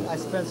lot- important. I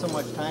spent so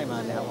much time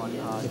on that one.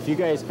 If you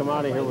guys come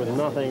out of here with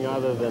nothing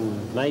other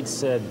than Knight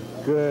said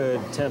good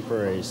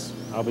temporaries,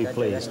 I'll be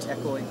pleased.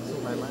 Echoing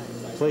through my mind.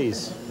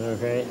 Please,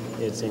 okay?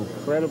 It's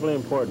incredibly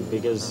important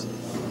because,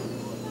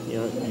 you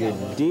know, you're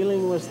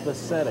dealing with the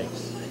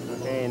settings,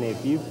 okay? And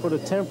if you put a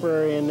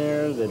temporary in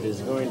there that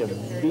is going to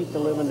beat the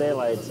living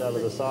daylights out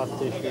of the soft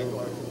tissue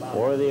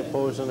or the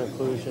opposing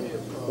occlusion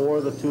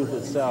or the tooth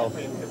itself,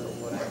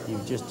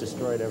 you've just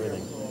destroyed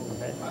everything,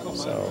 okay?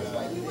 So,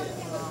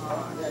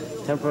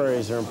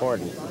 temporaries are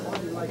important.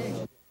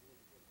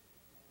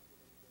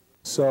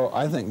 So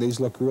I think these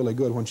look really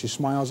good. When she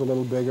smiles a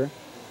little bigger,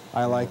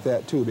 I like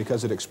that too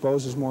because it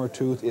exposes more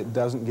tooth. It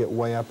doesn't get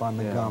way up on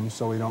the gums,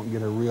 so we don't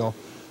get a real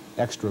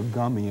extra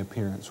gummy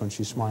appearance when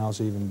she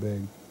smiles even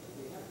big.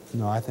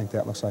 No, I think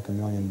that looks like $1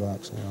 million, you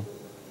know.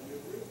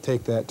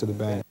 Take that to the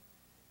bank.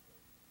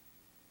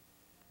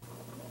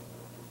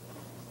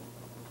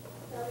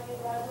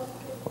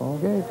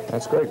 Okay,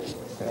 that's great.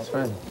 That's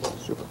fine.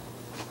 Super.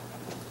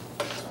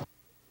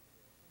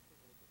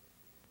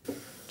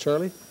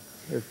 Charlie,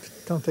 here,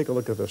 come take a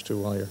look at this too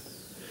while you're.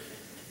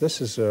 This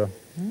is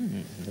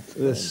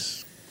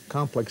this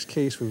complex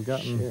case we've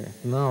gotten. Sure.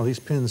 Now these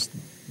pins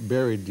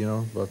buried, you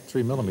know, about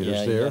 3 millimeters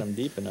Yeah, there. you got them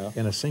deep enough.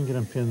 And a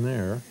singular pin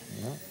there.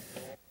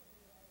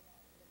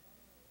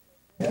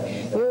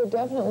 You were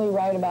definitely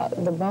right about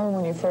the bone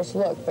when you first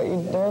looked, but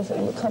there's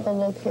a couple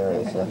little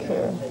caries. Look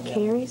here.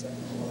 Caries?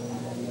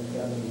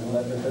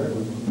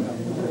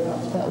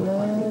 That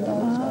little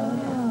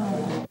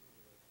dot.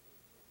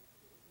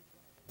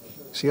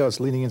 See how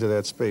it's leaning into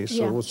that space.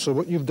 Yeah. So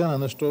what you've done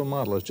on this stone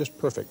model is just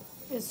perfect.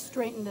 It's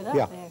straightened it up,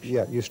 Yeah, actually.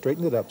 yeah, you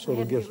straightened it up so I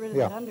it'll had to give. get rid of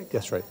Yeah, that undercut.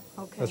 that's right.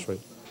 Okay. That's right.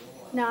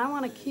 Now, I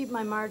want to keep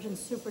my margins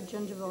super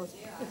gingival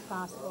if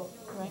possible,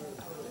 right?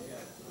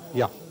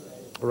 Yeah,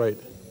 right.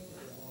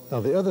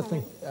 Now the other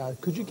thing,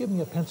 could you give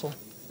me a pencil?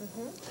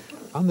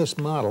 On this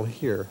model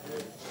here,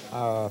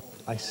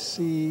 I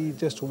see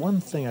just one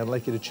thing I'd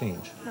like you to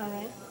change. All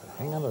right.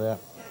 Hang on to that.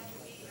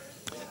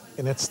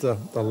 And it's the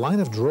line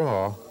of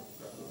draw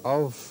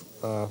of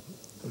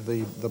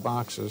the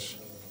boxes.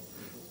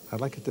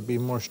 I'd like it to be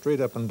more straight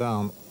up and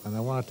down, and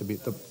I want it to be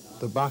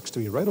the box to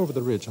be right over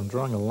the ridge. I'm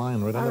drawing a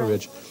line right on the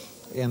ridge.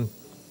 And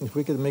if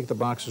we could make the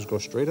boxes go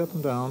straight up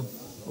and down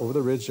over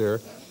the ridge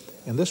there,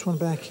 and this one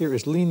back here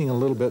is leaning a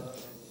little bit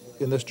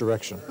in this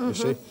direction, you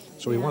see?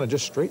 So we want to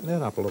just straighten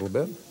that up a little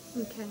bit.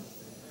 Okay.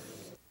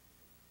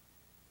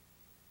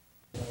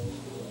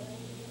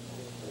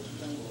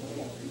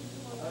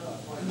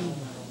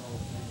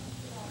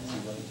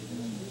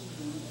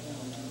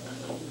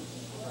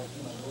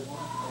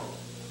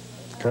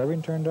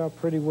 Carving turned out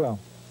pretty well.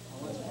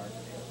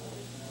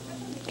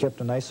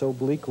 Kept a nice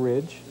oblique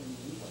ridge.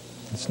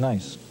 It's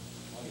nice.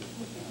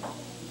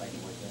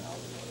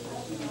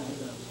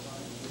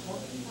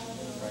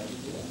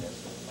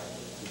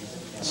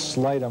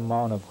 Slight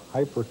amount of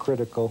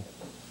hypercritical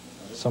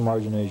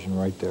submargination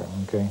right there,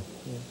 okay?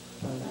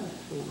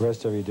 The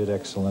rest of you did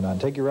excellent on.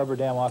 Take your rubber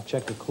dam off,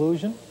 check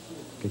occlusion,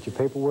 get your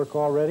paperwork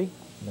all ready,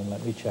 and then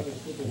let me check it.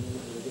 Okay?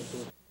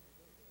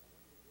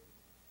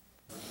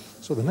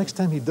 So the next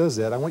time he does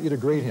that, I want you to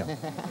grade him.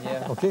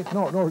 Yeah. Okay?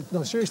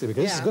 No, seriously,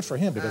 because this is good for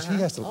him, because he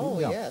has to. Oh,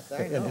 you know, yes,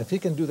 I and know. if he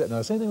can do that,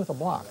 now, same thing with a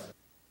block.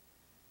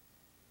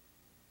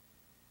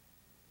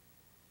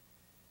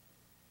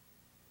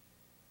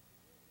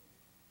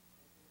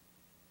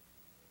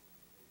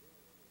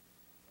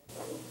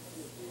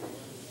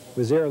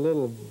 Was there a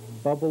little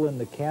bubble in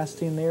the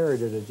casting there, or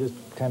did it just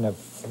kind of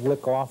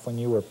flick off when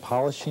you were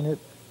polishing it?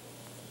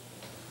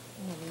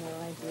 I have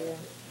no idea.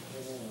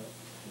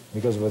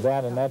 Because with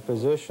that in that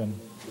position,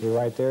 you're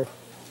right there,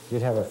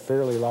 you'd have a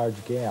fairly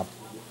large gap.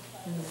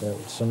 The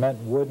cement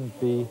wouldn't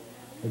be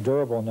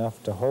durable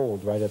enough to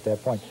hold right at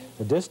that point.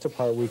 The distal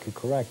part we could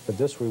correct, but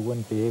this we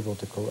wouldn't be able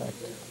to correct.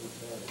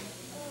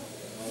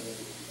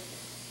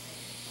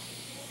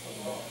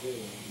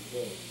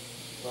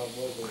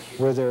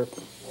 Were there,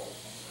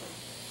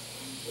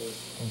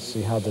 let's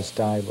see how this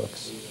die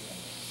looks.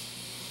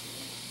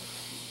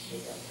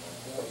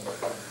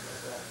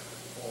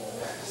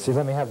 See,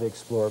 let me have the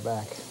Explorer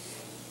back.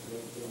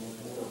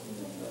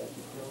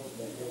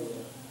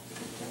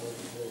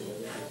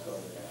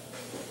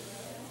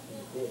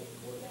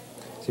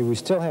 See, we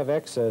still have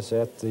excess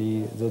at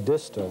the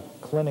distal,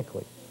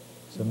 clinically.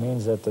 So it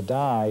means that the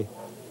die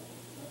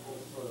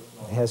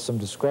has some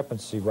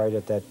discrepancy right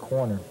at that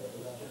corner.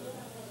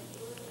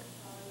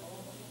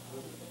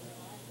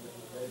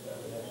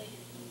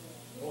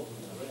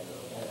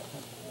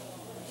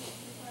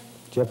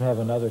 Do you happen to have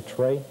another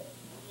tray?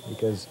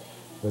 Because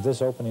with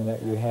this opening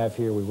that you have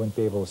here, we wouldn't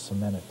be able to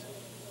cement it,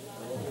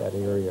 that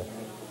area.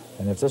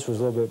 And if this was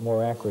a little bit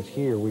more accurate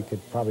here, we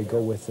could probably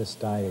go with this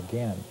die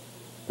again.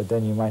 But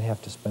then you might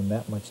have to spend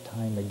that much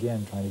time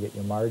again trying to get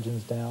your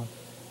margins down.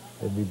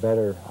 It'd be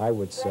better, I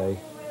would say,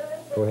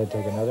 go ahead,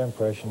 take another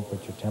impression,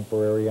 put your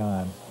temporary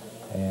on,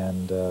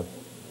 and do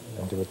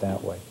it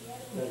that way.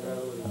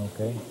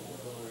 Okay?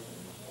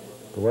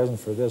 If it wasn't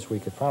for this, we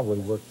could probably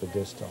work the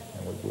distal,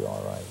 and we'd be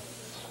all right.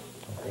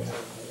 Okay?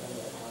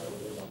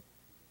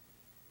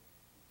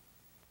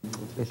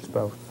 It's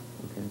both.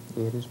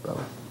 Okay. It is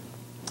both.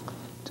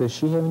 Does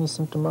she have any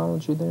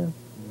symptomology there? And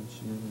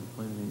she doesn't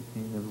complain of any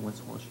pain. Every once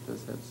in a while she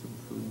does have some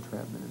food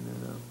entrapment in there,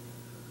 though.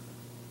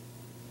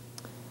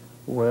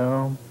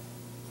 Well,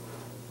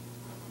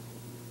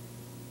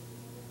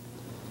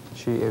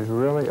 she is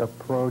really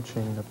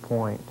approaching the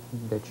point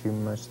that you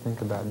must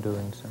think about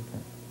doing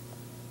something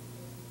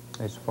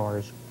as far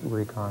as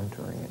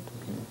recontouring it.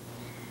 Okay.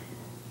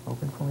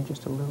 Open for me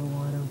just a little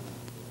wider.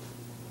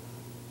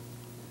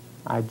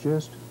 I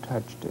just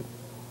touched it,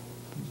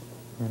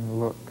 and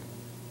look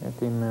at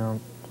the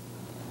amount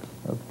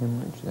of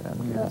hemorrhage that I'm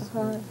getting. That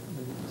hurt.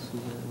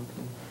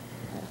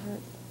 That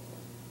hurt.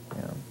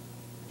 Yeah.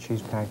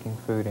 She's packing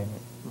food in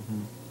it.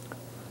 Mm-hmm.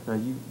 Now,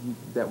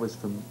 that was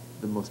from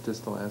the most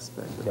distal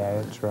aspect of it.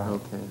 That's right.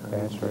 Okay.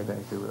 That's didn't get right.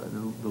 back there.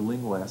 The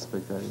lingual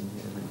aspect, I didn't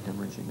have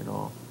any hemorrhaging at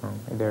all.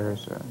 There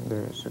is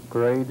a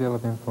great deal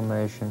of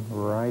inflammation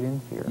right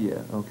in here.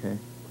 Yeah, okay.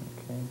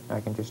 Okay. I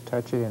can just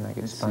touch it and I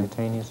get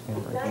spontaneous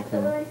hemorrhage.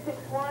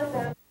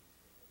 Okay.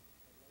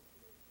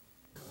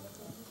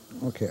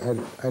 Okay,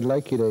 I'd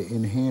like you to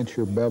enhance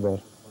your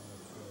bevel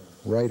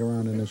right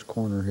around in this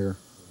corner here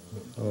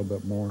a little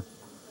bit more.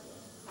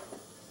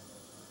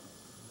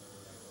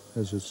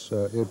 As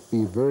it'd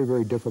be very,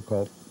 very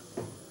difficult.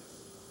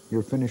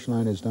 Your finish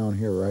line is down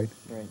here, right?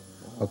 Right.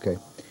 Okay.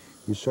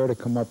 You sort of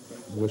come up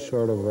with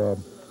sort of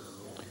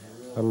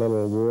a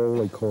little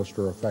roller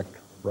coaster effect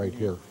right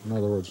here. In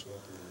other words,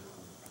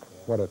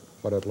 what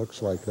it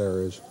looks like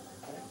there is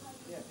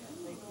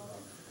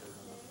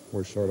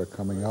we're sort of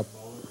coming up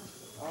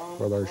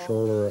with our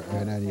shoulder,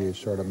 and then you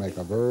sort of make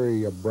a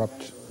very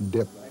abrupt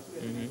dip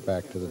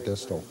back to the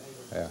distal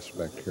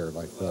aspect here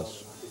like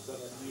this.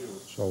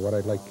 So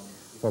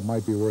what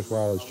might be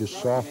worthwhile is just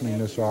softening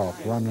this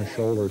off, run the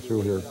shoulder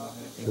through here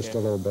just a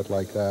little bit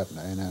like that,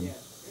 and then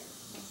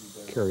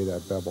carry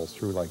that bevel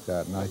through like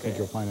that. And I think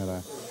you'll find it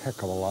a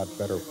heck of a lot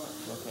better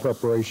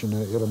preparation.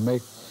 It'll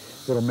make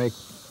a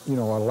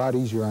lot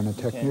easier on a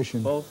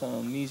technician. Both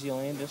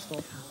mesial and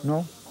distal?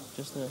 No,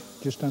 just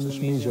on this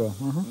mesial.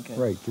 Okay.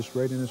 Right, just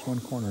right in this one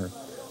corner.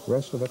 The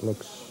rest of it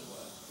looks,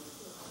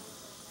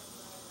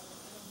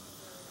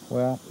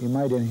 well, you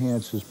might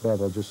enhance this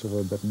bevel just a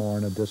little bit more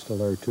in the distal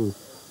there too,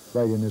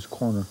 right in this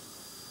corner.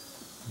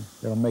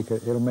 It'll make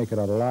it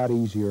a lot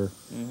easier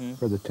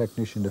for the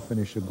technician to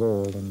finish the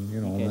gold, and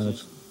and then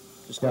it's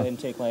just go ahead and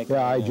take like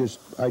it's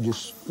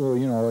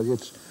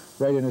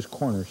right in this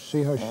corner.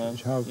 See how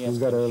you've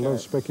got a little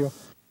spicule?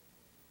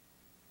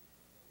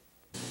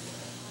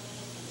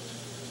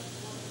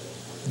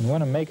 You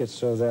want to make it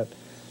so that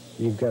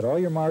you've got all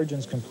your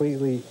margins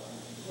completely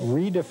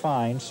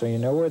redefined, so you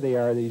know where they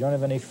are, that you don't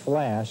have any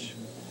flash,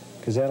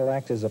 because that'll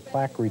act as a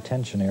plaque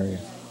retention area.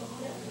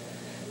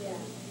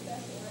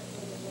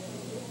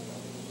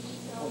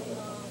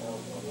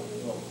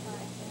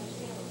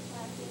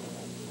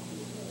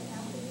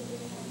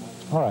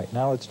 All right,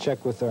 now let's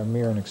check with our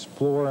mirror and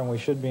explore, and we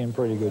should be in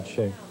pretty good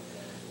shape.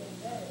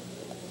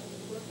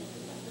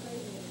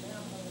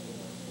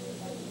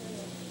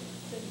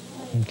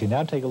 Okay,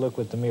 now take a look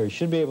with the mirror. You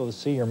should be able to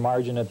see your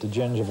margin at the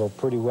gingival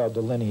pretty well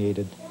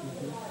delineated.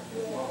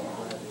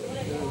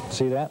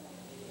 See that?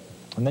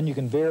 And then you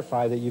can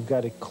verify that you've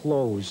got it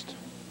closed.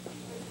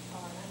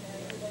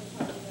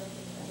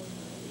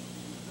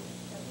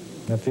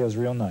 That feels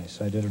real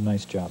nice. I did a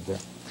nice job there.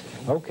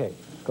 Okay,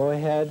 go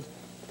ahead.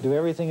 Do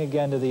everything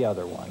again to the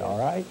other one, all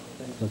right?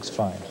 Looks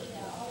fine.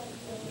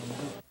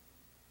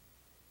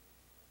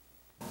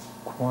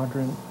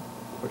 Quadrant.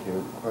 Okay,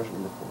 question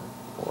number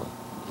 4.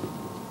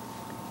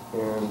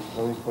 And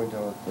let me point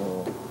out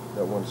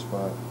that one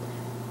spot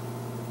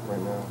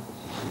right now.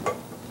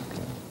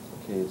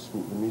 Okay, it's the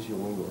mesial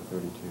lingual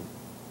 32.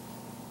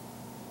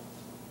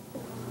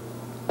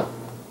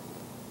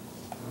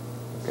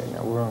 Okay,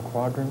 now we're on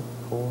quadrant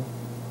 4.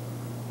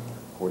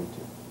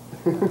 42.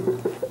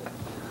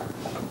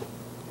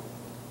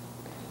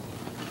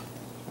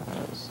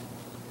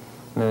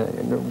 Now,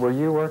 were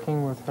you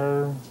working with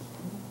her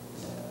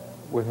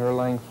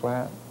laying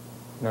flat?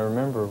 Now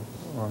remember,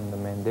 on the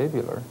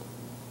mandibular,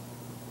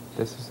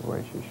 this is the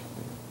way she should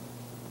be.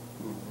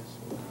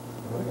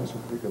 Well, I got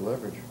some pretty good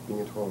leverage being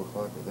at 12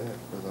 o'clock with that.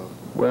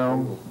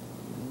 Well,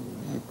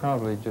 you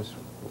probably just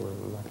were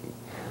lucky.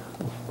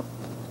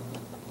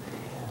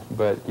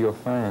 But you'll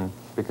find,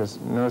 because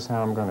notice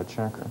how I'm going to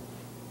check her.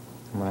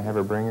 I'm going to have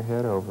her bring her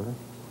head over,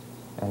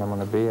 and I'm going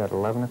to be at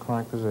 11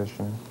 o'clock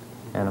position,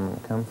 and I'm going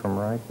to come from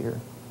right here.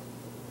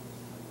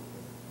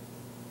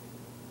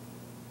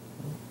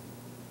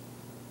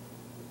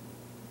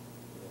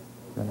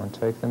 I'm going to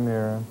take the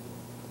mirror,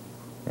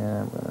 and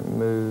I'm going to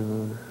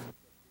move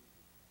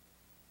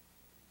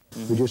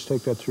We just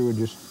take that through and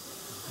just,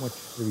 what,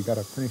 have you got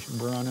a finishing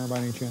burr on there by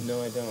any chance?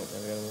 No, I don't.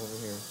 I've got them over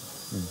here.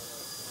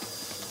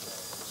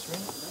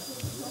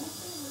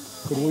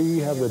 Could we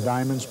have the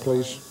diamonds,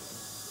 please?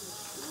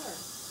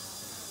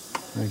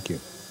 Thank you.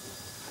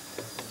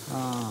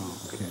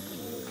 Okay.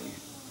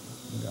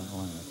 We got a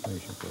line of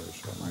finishing burrs,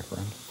 so my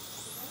friend.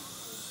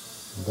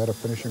 Is that a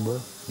finishing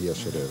burr?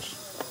 Yes, it is.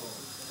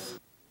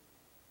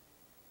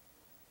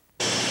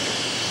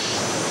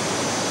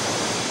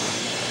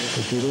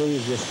 If you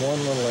leave just one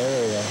little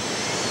area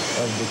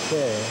of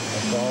decay,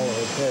 that's all it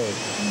would take.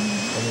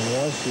 And then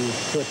once you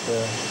put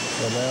the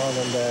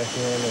amalgam back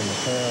in and the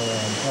crown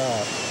on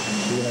top,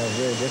 you're going to have a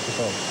very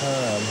difficult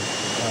time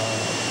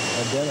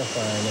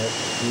identifying it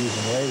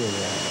using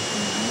radiograph.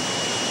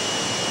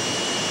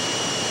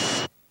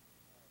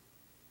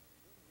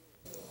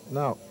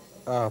 Now,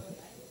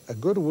 a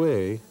good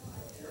way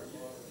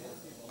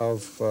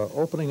of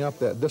opening up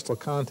that distal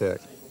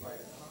contact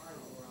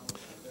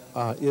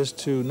is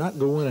to not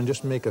go in and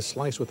just make a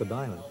slice with a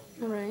diamond.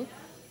 All right.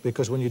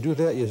 Because when you do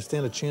that, you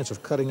stand a chance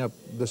of cutting up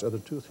this other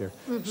tooth here.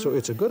 So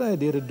it's a good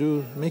idea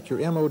to make your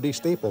MOD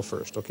staple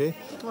first, okay?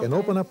 And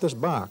open up this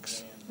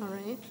box. All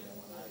right.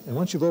 And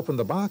once you've opened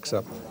the box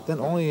up, then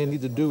all you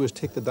need to do is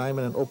take the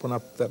diamond and open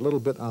up that little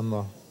bit on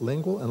the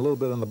lingual and a little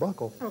bit on the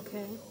buccal.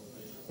 Okay.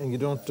 And you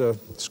don't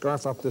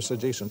scarf up this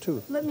adjacent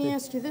tooth. Let me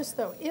ask you this,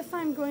 though. If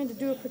I'm going to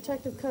do a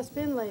protective cusp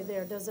inlay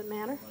there, does it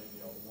matter?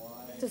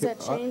 Does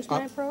that change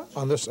my approach?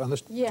 On this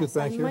Yes, tooth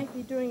back I here? might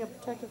be doing a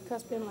protective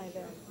cusp inlay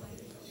there.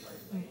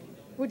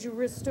 Would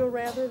you still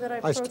rather that I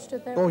approached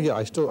it that way? Oh yeah,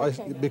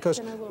 Okay, because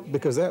then I will.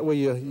 that way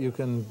you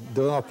can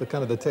develop the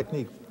kind of the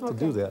technique to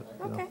do that.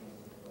 You know. Okay.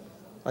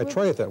 I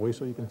try it that way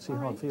so you can see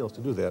how it feels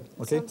to do that.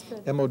 Okay, Sounds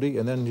good. MOD,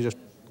 and then you just,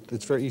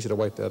 it's very easy to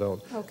wipe that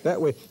out. Okay.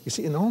 That way, you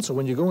see, and also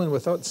when you go in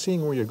without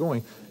seeing where you're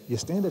going, you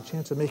stand a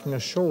chance of making a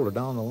shoulder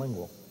down the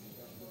lingual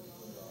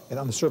and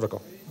on the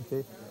cervical.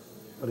 Okay,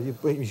 but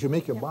if you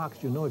make your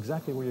box, you know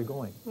exactly where you're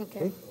going.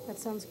 Okay, that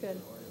sounds good.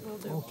 Will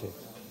do. Okay.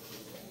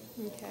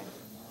 Okay.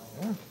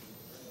 Yeah.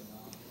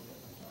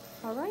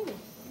 All righty.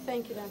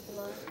 Thank you, Dr.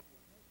 Laura.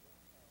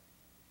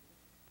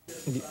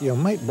 You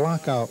might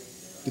block out.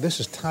 This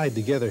is tied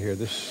together here.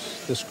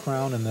 This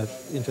crown and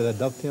into that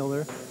dovetail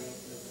there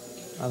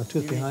on the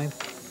tooth behind.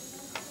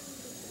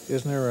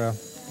 Isn't there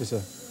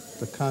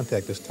the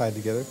contact is tied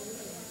together?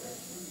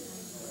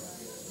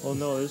 Well,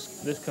 no,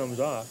 this comes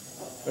off.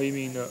 Oh, you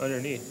mean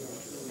underneath?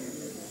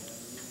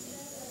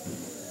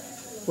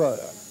 Well,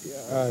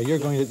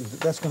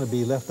 that's going to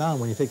be left on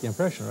when you take the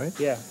impression, right?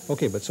 Yeah.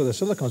 Okay, but so the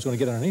silicone's going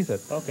to get underneath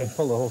it Okay. and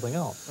pull the whole thing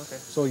out. Okay.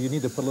 So you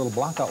need to put a little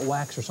block out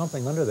wax or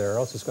something under there, or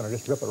else it's going to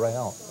just rip it right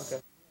out. Okay.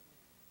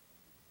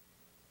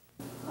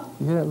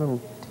 You hear that little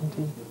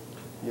tinty?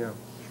 Yeah,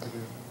 sure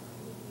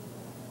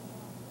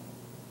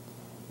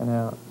do.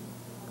 Now,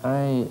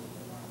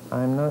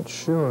 I'm not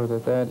sure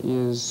that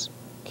is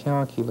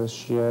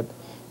calculus yet,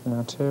 and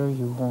I'll tell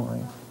you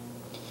why.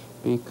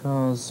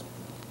 Because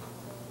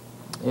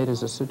it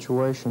is a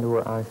situation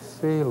where I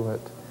feel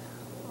it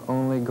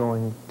only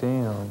going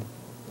down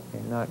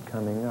and not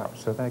coming up.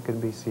 So that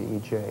could be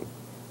CEJ.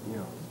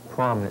 Yeah.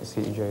 Prominent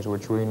CEJs,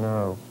 which we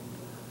know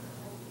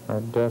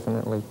are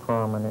definitely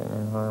prominent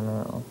in her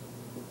mouth.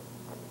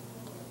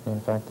 In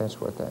fact,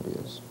 that's what that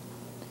is.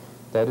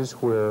 That is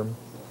where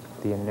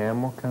the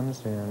enamel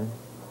comes in,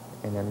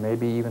 and there may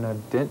be even a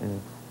dentin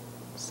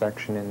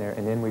section in there,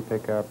 and then we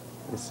pick up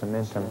the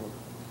cementum, and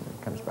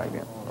it comes back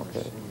down.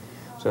 Okay.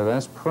 So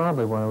that's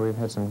probably why we've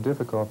had some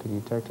difficulty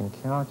detecting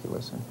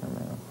calculus in her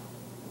mouth.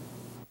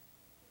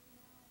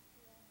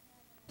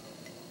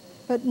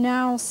 But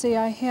now, see,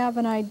 I have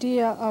an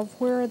idea of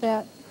where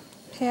that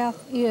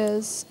path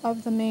is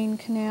of the main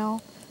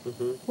canal,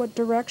 what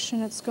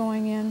direction it's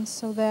going in,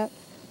 so that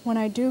when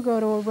I do go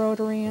to a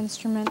rotary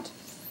instrument,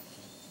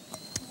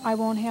 I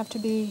won't have to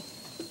be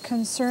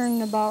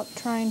concerned about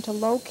trying to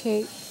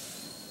locate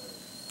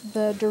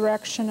the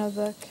direction of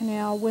the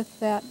canal with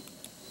that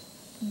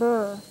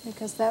burr,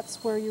 because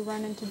that's where you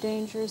run into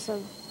dangers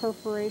of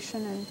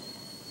perforation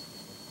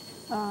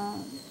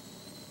and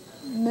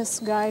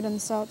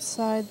misguidance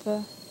outside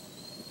the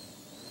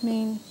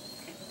main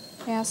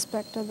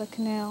aspect of the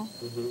canal.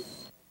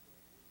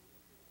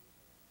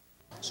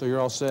 So you're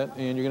all set,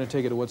 and you're going to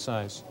take it to what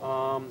size?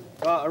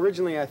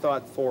 Originally I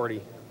thought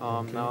 40.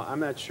 Now I'm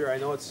not sure. I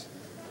know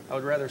I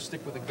would rather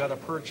stick with the gutta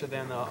percha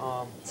than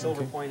the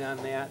silver point on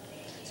that.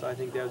 So I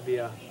think that would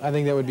be I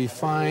think that would be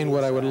fine.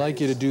 What I would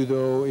like you to do,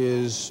 though,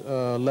 is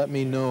let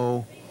me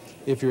know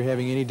if you're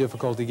having any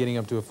difficulty getting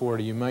up to a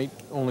 40. You might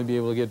only be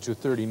able to get to a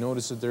 30.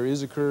 Notice that there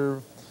is a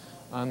curve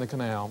on the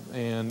canal,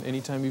 and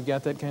anytime you've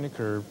got that kind of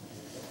curve,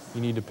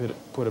 you need to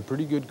put a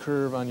pretty good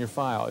curve on your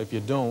file. If you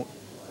don't,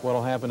 what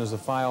will happen is the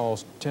file will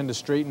tend to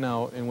straighten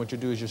out, and what you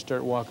do is you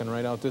start walking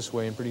right out this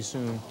way, and pretty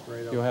soon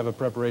you'll have a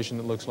preparation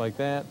that looks like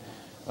that.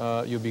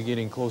 You'll be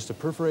getting close to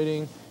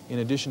perforating. In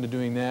addition to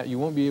doing that, you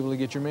won't be able to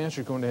get your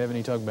master cone to have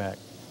any tug back.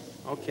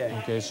 Okay.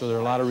 Okay, so there are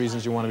a lot of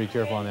reasons you want to be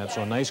careful on that.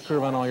 So a nice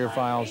curve on all your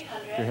files.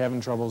 If you're having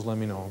troubles, let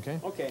me know,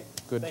 okay? Okay.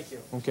 Good. Thank you.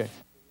 Okay.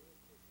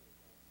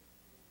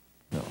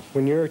 No.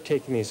 When you're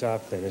taking these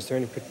off then, is there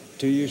any,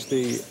 do you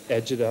usually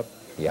edge it up?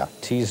 Yeah,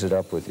 tease it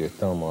up with your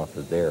thumb off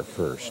of there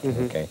first,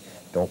 okay?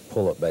 Don't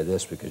pull it by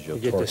this because you'll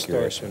You get torque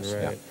your distortion,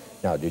 essence. right.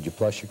 Yeah. Now, did you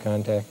plush your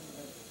contact?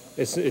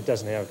 It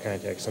doesn't have a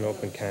contact, it's an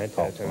open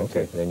contact. Oh,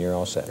 okay, then you're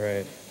all set.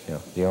 Right. You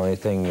know, the only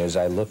thing is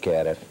I look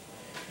at it,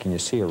 can you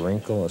see a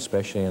wrinkle,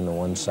 especially on the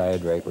one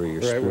side right where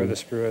your screw? Right where the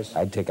screw is.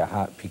 I'd take a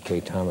hot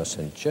P.K. Thomas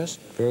and just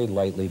very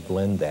lightly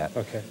blend that.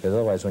 Okay. Because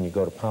otherwise when you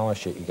go to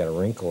polish it, you got a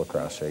wrinkle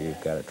across there you've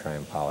got to try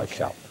and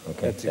polish out.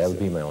 Okay, that would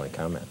be my only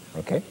comment,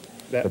 okay?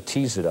 But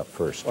tease it up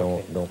first,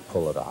 don't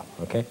pull it off,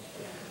 okay?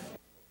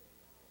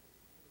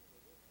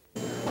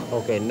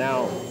 Okay,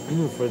 now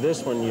for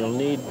this one you'll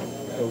need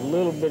a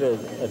little bit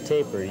of a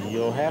taper.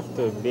 You'll have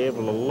to be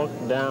able to look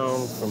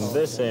down from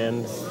this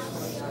end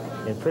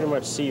and pretty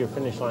much see your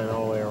finish line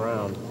all the way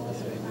around.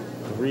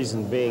 The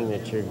reason being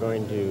that you're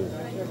going to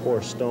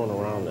pour stone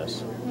around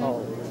this.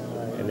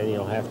 And then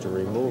you'll have to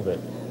remove it.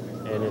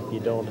 And if you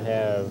don't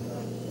have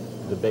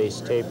the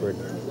base tapered,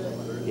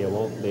 you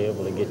won't be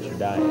able to get your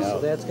dye out.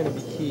 So that's going to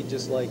be key,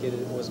 just like it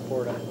was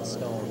poured on the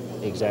stone.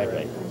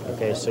 Exactly.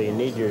 Okay, so you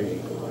need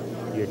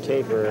your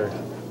taper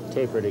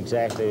tapered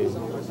exactly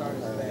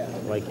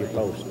like your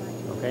post,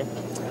 okay?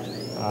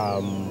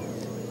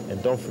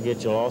 And don't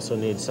forget you'll also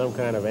need some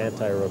kind of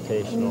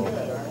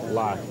anti-rotational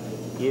lock,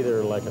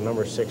 either like a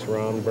number 6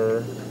 round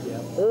burr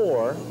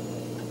or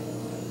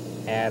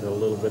add a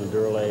little bit of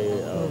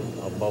Duralay,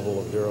 a bubble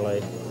of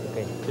Duralay,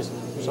 okay? Just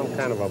some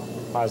kind of a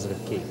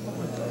positive key,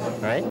 all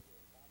right?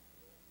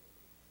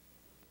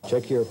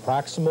 Check your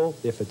proximal.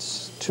 If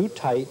it's too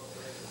tight,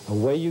 a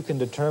way you can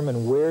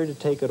determine where to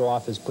take it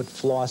off is put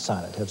floss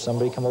on it. Have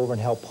somebody come over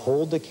and help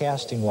hold the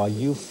casting while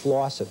you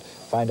floss it.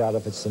 Find out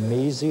if it's the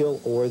mesial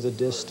or the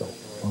distal,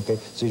 okay?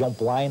 So you don't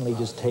blindly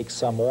just take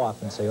some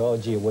off and say, oh,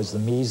 gee, it was the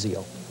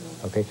mesial,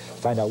 okay?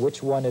 Find out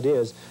which one it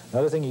is.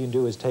 Another thing you can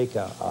do is take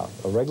a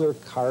regular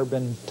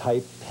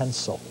carbon-type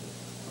pencil,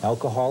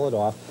 alcohol it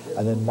off,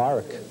 and then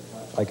mark,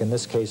 like in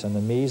this case, on the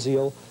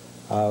mesial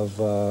of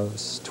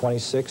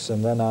 26,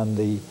 and then on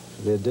the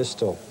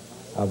distal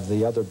of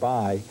the other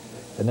bi,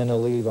 and then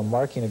it'll leave a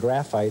marking of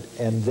graphite,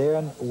 and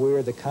then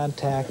where the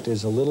contact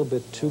is a little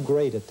bit too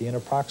great at the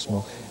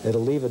interproximal,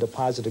 it'll leave a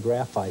deposit of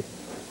graphite.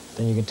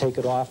 Then you can take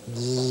it off,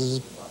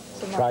 zzz,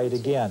 try it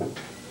again.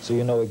 So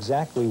you know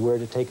exactly where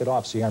to take it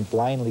off, so you aren't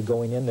blindly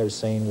going in there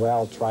saying,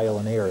 well, trial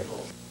and error.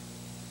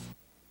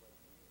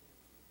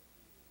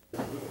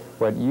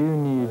 What you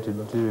need to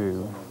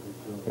do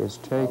is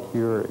take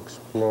your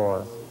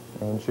Explorer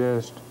and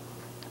just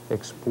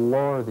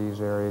explore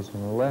these areas,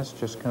 and let's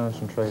just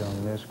concentrate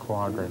on this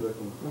quadrant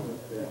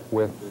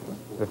with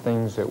the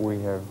things that we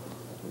have,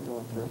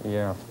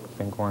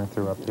 been going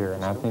through up here.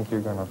 And I think you're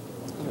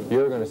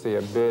gonna see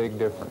a big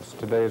difference.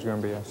 Today is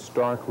going to be a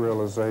stark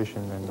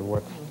realization into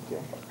what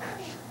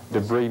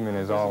debridement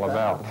is all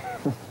about.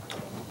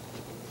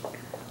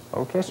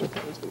 Okay, sir.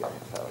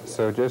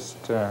 So just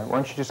why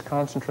don't you just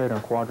concentrate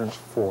on quadrants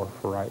 4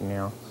 for right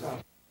now.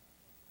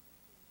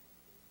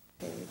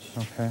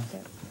 Okay.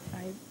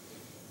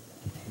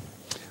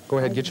 Go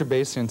ahead, get your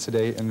base in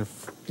today, and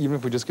even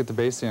if we just get the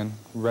base in,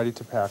 ready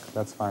to pack,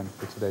 that's fine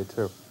for today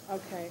too.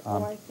 Okay,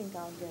 I think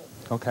I'll get...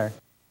 Okay.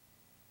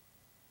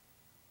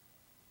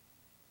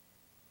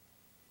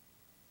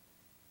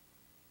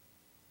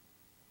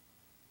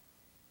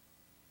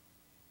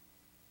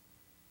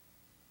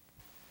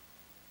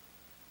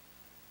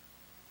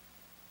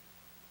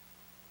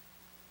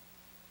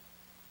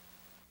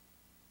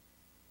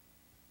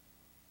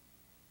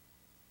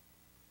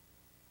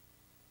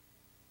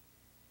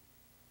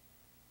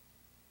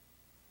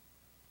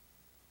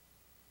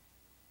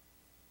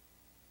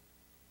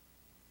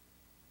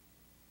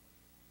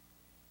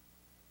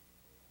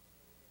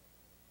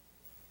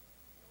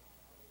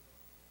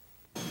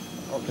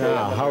 Okay.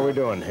 Now, how are we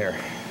doing here?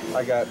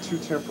 I got 2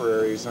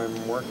 temporaries. I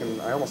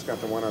almost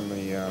got the one on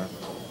the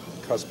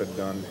cuspid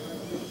done.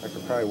 I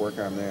could probably work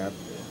on that.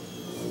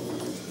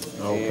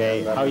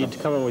 Okay. How are you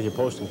coming with your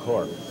post and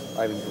core?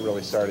 I haven't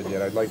really started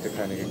yet. I'd like to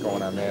kind of get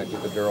going on that,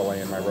 get the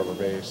Duralay in my rubber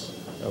base.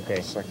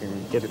 Okay. So I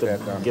can get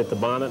that done. Get the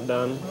bonnet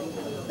done,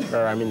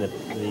 or I mean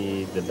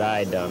the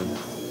die done.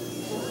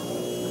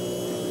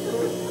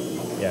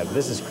 Yeah,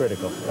 this is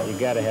critical. You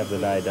got to have the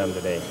die done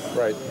today.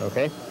 Right.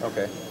 Okay?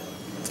 Okay.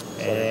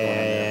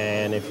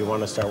 And if you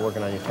want to start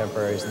working on your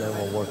temporaries, then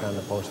we'll work on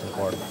the post and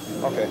core.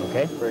 Okay.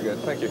 Okay? Very good.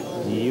 Thank you.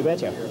 You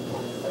betcha.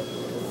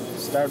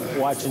 Start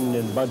watching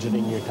and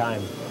budgeting your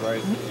time.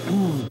 Right.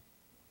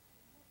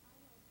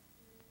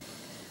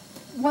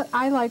 What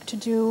I like to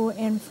do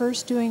in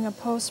first doing a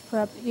post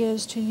prep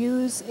is to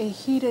use a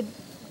heated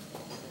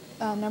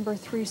number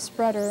 3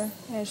 spreader.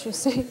 As you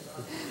see,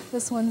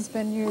 this one's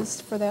been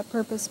used for that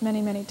purpose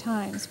many, many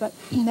times, but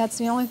that's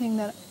the only thing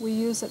that we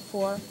use it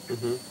for.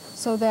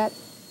 So that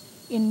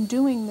in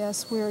doing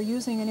this, we're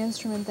using an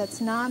instrument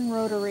that's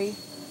non-rotary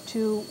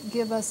to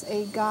give us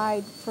a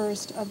guide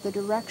first of the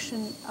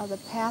direction of the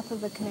path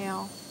of the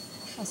canal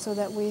so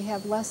that we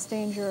have less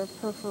danger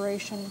of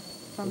perforation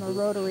from a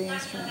rotary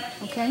instrument,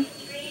 okay?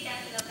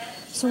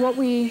 So what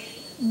we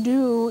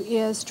do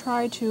is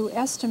try to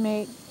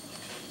estimate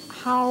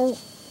how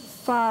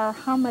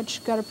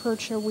much gutta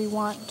percha we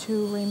want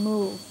to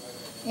remove.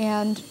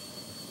 And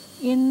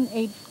in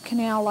a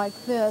canal like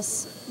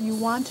this, you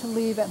want to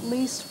leave at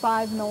least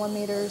 5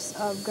 millimeters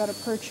of gutta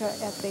percha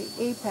at the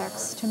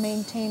apex to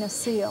maintain a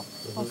seal,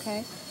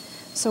 okay?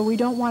 So we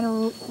don't want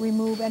to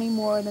remove any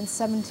more than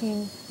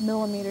 17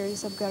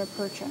 millimeters of gutta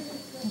percha,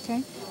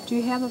 okay? Do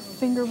you have a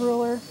finger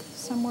ruler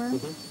somewhere?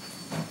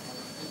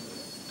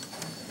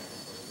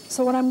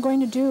 So what I'm going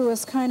to do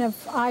is kind of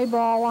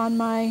eyeball on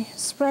my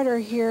spreader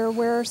here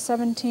where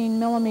 17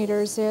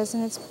 millimeters is,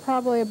 and it's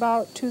probably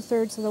about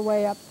 2/3 of the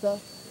way up the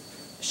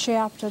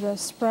shaft of the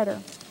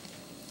spreader.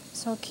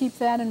 So keep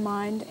that in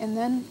mind, and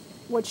then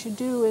what you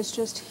do is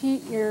just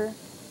heat your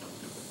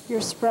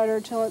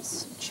spreader till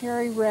it's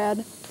cherry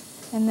red,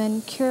 and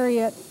then carry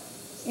it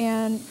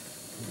and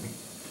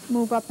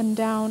move up and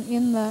down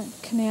in the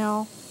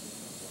canal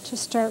to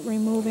start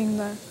removing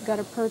the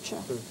gutta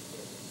percha.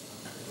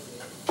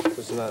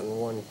 It's not in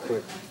one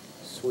quick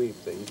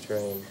sweep that you try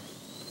and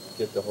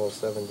get the whole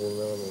 17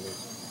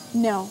 millimeters.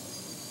 No.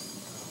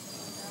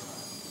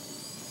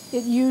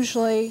 It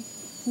usually,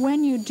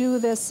 when you do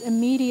this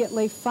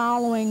immediately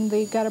following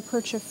the gutta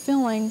percha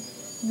filling,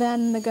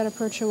 then the gutta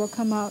percha will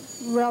come out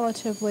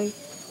relatively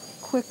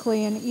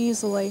quickly and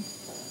easily.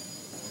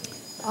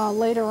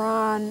 Later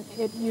on,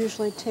 it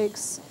usually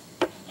takes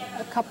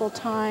a couple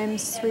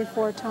times,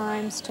 3-4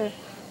 times to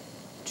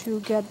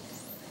get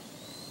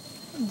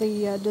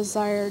the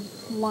desired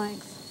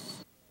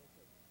length.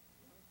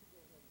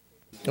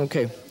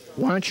 Okay,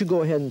 why don't you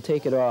go ahead and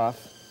take it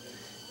off,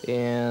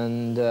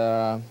 and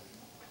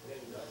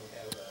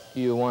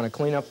you want to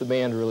clean up the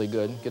band really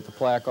good, get the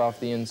plaque off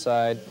the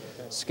inside,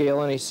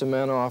 scale any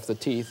cement off the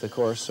teeth, of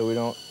course, so we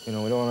don't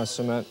want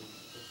to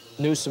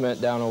new cement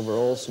down over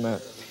old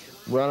cement.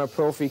 Run a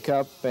Profi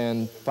cup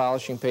and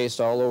polishing paste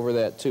all over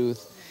that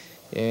tooth,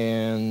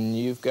 and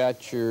you've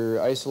got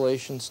your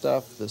isolation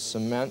stuff, the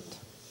cement,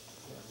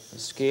 the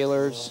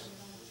scalers,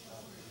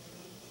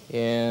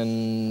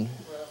 and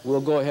we'll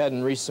go ahead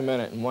and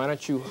re-cement it. And why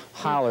don't you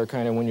holler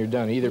kind of when you're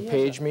done, either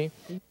page me.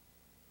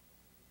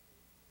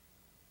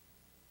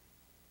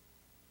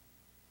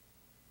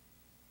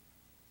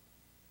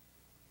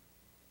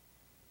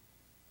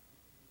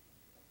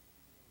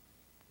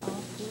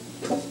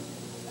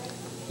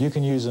 You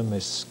can use a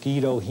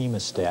mosquito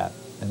hemostat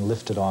and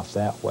lift it off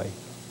that way.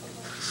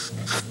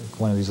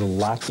 One of these little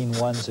locking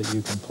ones that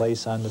you can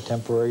place on the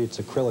temporary. It's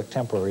acrylic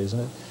temporary, isn't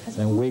it? And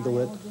then wiggle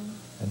it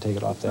and take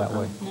it off that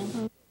way.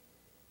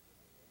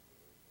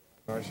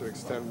 I should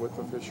extend with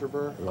the Fisher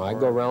burr? No, I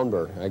go round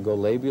burr. I go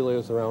labially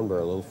with the round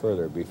burr a little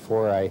further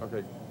before I...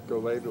 Okay, go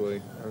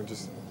labially. I mean,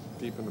 just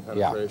deepen the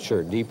penetration. Yeah,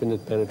 sure, deepen the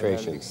penetration.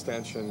 And then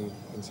extension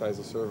inside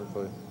the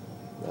cervically.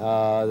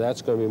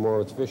 That's going to be more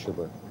with the Fisher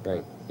burr,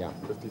 right, yeah.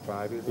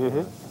 55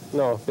 even?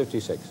 No,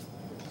 56.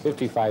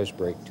 55's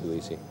break too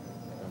easy.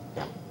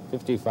 Yeah.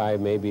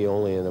 55 maybe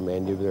only in the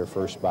mandibular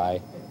first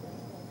bite,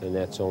 and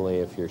that's only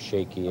if you're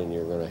shaky and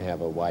you're going to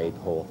have a wide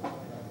hole.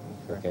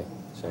 Okay,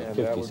 so and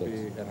 56. That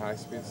would be at high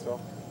speed still?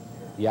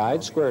 Yeah,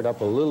 I'd square it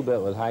up a little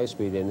bit with high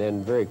speed and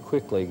then very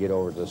quickly get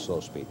over to the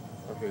slow speed.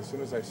 Okay, as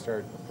soon as I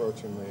start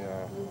approaching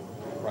the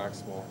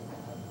proximal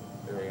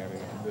area, I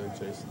mean, the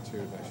adjacent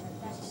tooth, I should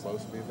use a slow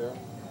speed there?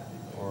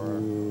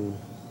 Or?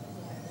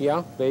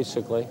 Yeah,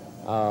 basically.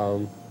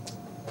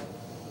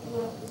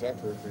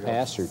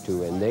 Pass or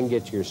two, and then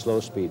get to your slow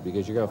speed,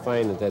 because you're going to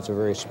find that that's a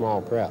very small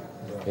prep.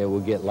 It will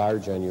get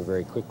large on you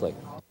very quickly.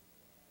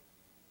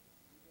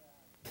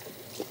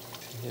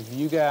 Have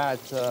you got,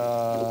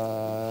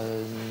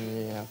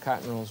 yeah,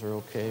 cotton rolls are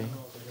okay.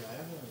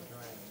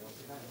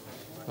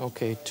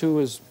 Okay,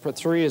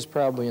 3 is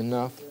probably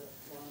enough.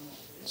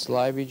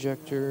 Saliva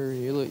ejector,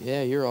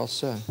 yeah, you're all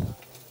set.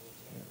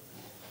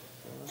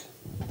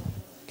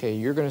 Okay,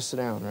 you're going to sit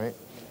down, right?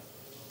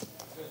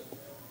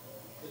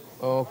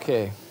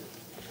 Okay.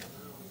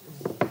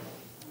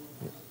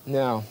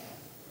 Now,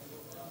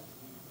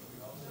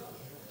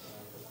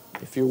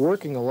 if you're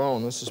working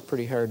alone, this is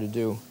pretty hard to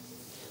do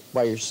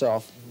by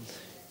yourself.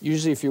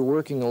 Usually if you're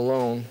working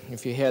alone,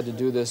 if you had to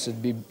do this,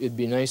 it'd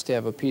be nice to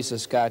have a piece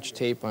of Scotch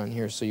tape on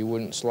here so you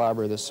wouldn't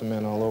slobber the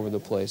cement all over the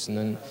place. And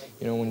then,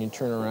 you know, when you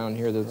turn around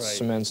here, the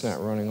cement's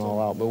not running all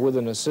out. But with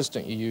an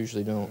assistant, you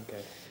usually don't.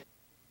 Okay.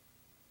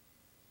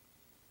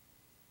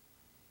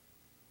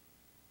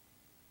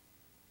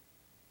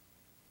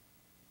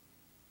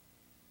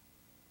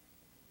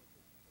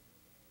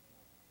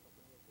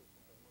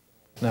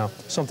 Now,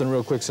 something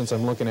real quick since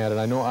I'm looking at it.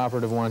 I know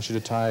operative wants you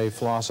to tie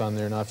floss on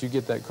there. Now, if you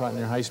get that caught in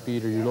your high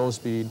speed or your low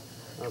speed,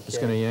 it's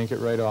going to yank it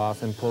right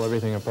off and pull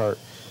everything apart.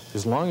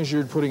 As long as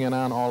you're putting it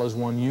on all as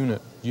one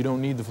unit, you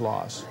don't need the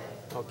floss.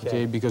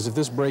 Okay? Because if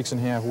this breaks in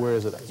half, where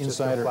is it? It's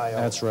inside or?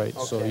 That's right.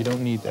 Okay. So you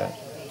don't need that.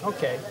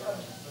 Okay.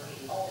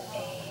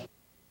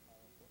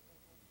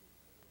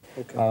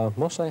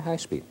 Mostly high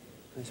speed.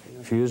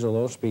 If you use a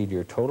low speed,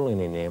 you're totally in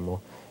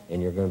enamel,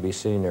 and you're going to be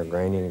sitting there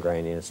grinding and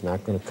grinding. It's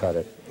not going to cut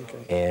it,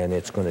 and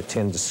it's going to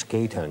tend to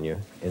skate on you,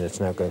 and it's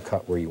not going to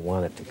cut where you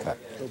want it to cut.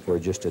 Where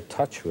just a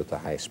touch with the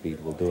high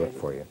speed will do it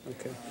for you.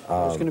 Okay.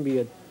 There's going to be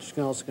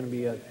also going to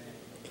be a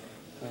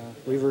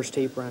reverse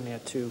taper on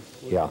that too.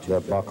 Yeah,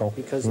 that buckle.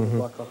 Because of the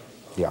buckle.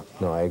 Yeah,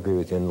 no, I agree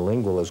with you. And the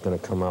lingual is going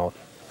to come out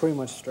pretty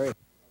much straight.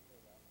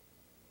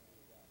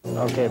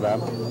 Okay,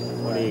 Bob.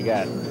 What do you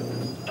got?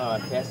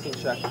 Casting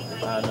check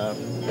on the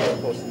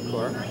post and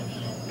core,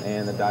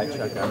 and the die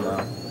check on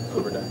the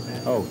silver die.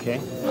 Okay.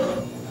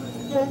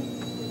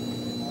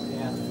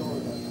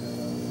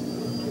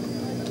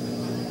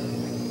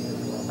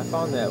 I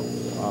found that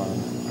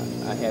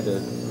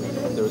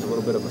there was a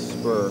little bit of a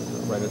spur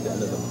right at the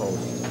end of the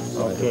post.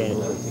 So Okay. I had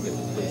to move it to get it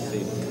to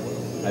seat.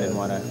 I didn't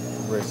want to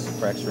risk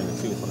fracturing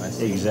the tooth when I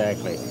see it.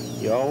 Exactly.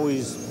 You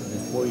always,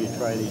 before you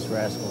try these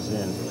rascals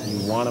in,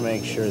 you want to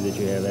make sure that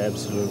you have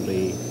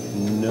absolutely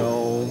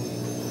no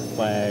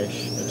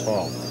flash at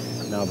all.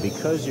 Now,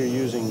 because you're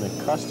using the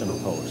custom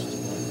post,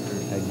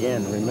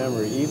 again,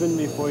 remember, even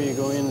before you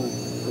go in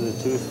for the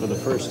tooth for the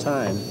first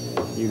time,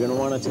 you're going to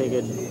want to take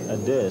a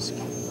disc,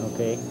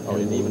 okay,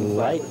 and even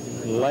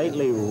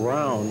lightly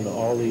round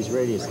all these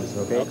radiuses,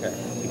 okay?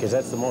 Because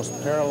that's the most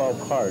parallel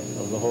part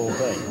of the whole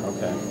thing.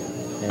 Okay.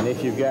 And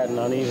if you've got an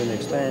uneven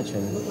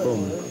expansion,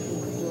 boom,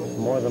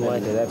 more than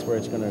likely that's where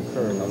it's going to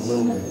occur.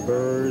 Little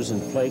burrs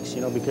and flakes,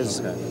 you know, because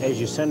as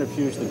you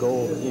centrifuge the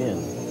gold in,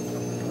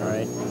 all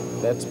right,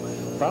 that's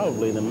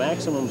probably the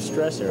maximum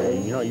stress area.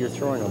 You know, you're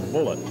throwing a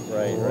bullet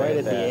right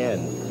at the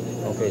end.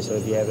 Okay, so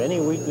if you have any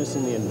weakness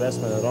in the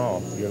investment at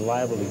all, you're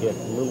liable to get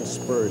little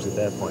spurs at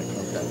that point.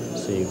 Okay.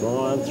 So you go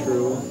on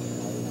through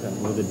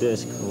with a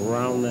disc,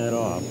 round that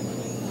off.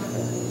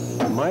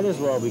 Might as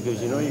well, because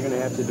you know you're going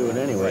to have to do it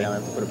anyway. I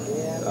have to put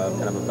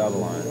kind of a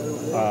bevel on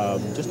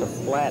it. Just a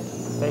flat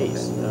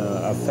face,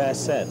 a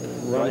facet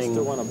running. Do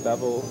I still want to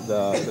bevel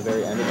the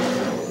very end of it?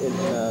 In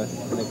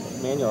the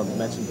manual, it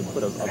mentioned to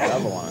put a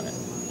bevel on it.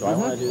 Do I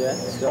want to do that?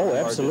 Oh,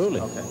 absolutely.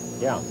 Okay.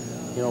 Yeah.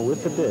 You know,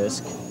 with the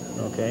disc,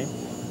 okay,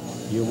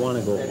 you want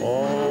to go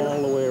all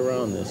the way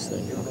around this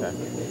thing. Okay.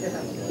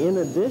 In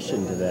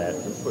addition to that,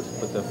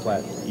 put the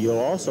flat. You'll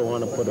also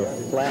want to put a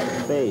flat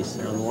face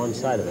on one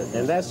side of it,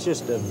 and that's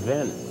just a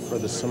vent for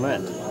the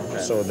cement,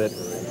 so that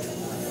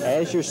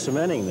as you're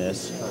cementing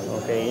this,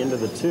 okay, into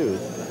the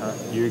tooth,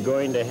 you're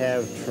going to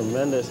have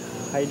tremendous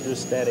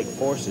hydrostatic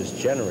forces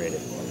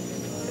generated.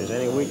 If there's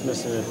any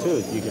weakness in the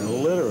tooth, you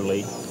can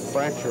literally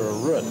fracture a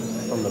root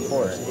from the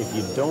force if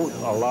you don't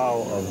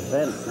allow a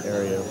vent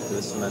area for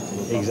the cement to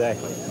move.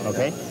 Exactly.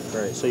 Okay?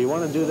 Great. So you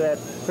want to do that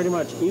pretty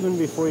much even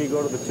before you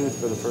go to the tooth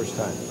for the first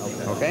time.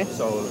 Okay?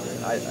 So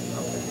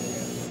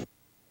okay.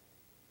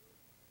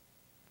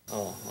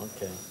 Oh,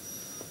 okay.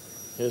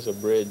 Here's a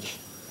bridge.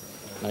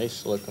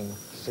 Nice looking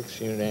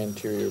 6-unit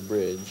anterior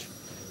bridge.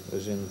 It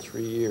was in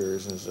 3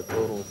 years and it's a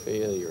total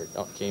failure.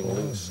 It came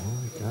loose. Oh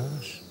my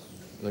gosh.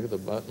 Look at the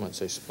abutments,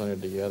 they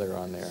splintered together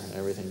on there.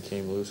 Everything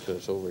came loose because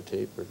it's over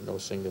tapered, no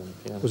single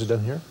pin. Was it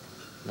done here?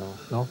 No.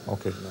 No?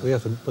 Okay. No. We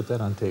have to put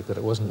that on tape, that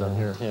it wasn't done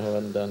here. Yeah, it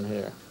wasn't done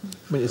here.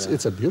 I mean,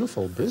 it's a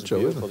beautiful bridge, It's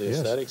beautiful. isn't it? The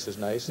aesthetics is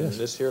nice, and Yes.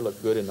 this here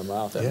looked good in the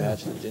mouth. That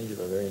matched the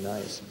gingiva very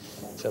nice.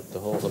 Except the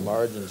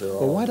margins are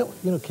all... Well, why don't,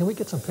 you know, can we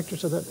get some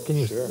pictures of that? Can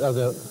you, Sure.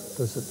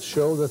 Does it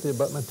show that the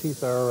abutment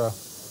teeth are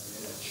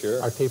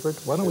are tapered?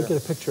 Why don't we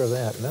get a picture of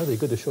that? And that'd be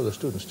good to show the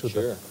students, too,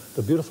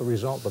 the beautiful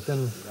result, but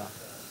then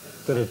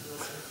that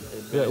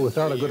it,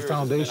 without a good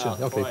foundation.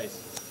 Okay,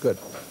 good.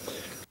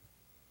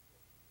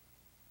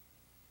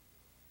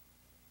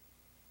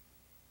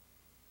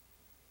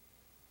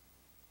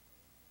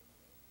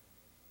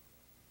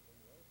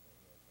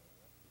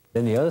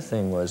 Then the other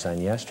thing was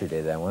on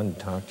yesterday that I wanted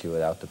to talk to you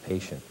without the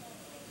patient.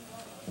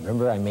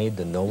 Remember I made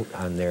the note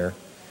on there,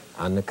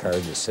 on the card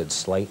that said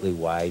slightly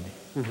wide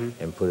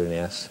and put an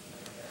S?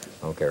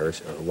 Okay, or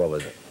what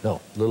was it?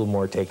 No, a little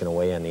more taken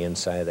away on the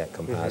inside of that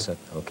composite,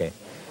 okay.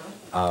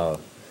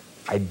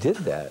 I did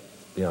that,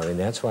 you know, and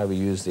that's why we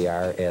use the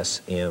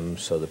RSM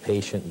so the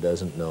patient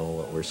doesn't know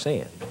what we're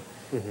saying.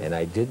 And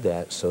I did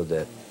that so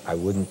that I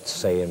wouldn't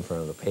say in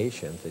front of the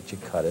patient that you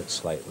cut it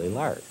slightly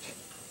large.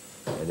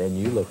 And then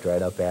you looked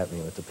right up at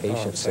me with the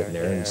patient sitting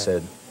there and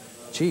said,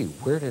 gee,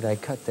 where did I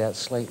cut that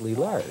slightly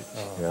large?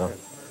 You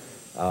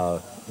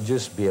know,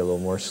 just be a little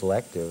more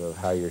selective of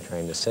how you're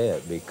trying to say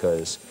it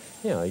because,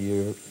 you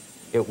know,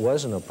 it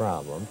wasn't a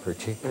problem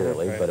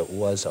particularly, but it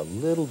was a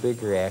little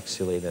bigger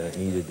axially than it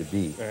needed to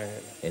be.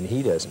 And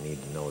he doesn't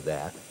need to know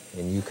that.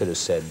 And you could have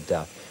said,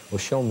 well,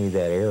 show me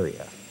that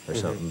area or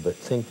something, but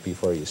think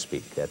before you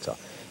speak, that's all.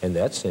 And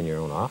that's in your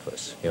own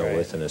office, you know,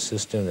 with an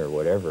assistant or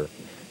whatever.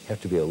 You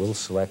have to be a little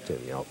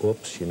selective, you know,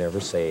 oops, you never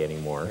say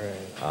anymore.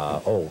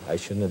 Oh, I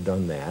shouldn't have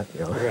done that,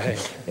 you know.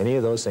 Any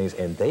of those things,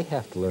 and they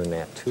have to learn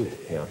that too,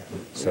 you know.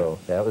 So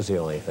that was the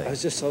only thing. I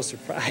was just so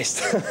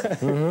surprised. I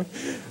mean,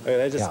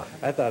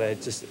 I thought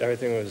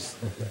everything was,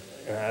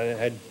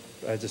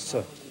 I just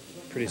so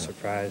pretty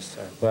surprised.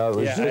 Well,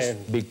 it was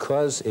just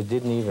because it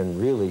didn't even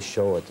really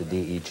show at the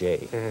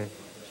DEJ.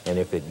 And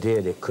if it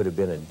did, it could have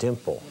been a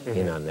dimple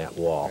in on that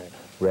wall.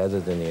 rather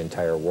than the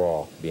entire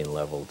wall being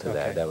leveled to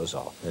that. That was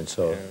all. And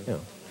so, you know,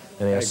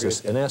 an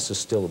S is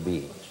still a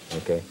B,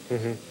 okay?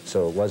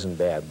 So it wasn't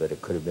bad, but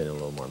it could have been a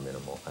little more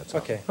minimal. That's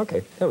all.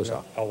 Okay, that was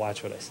all. I'll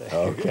watch what I say.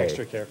 Okay.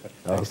 Extra careful.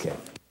 Okay.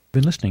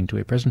 Been listening to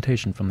a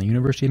presentation from the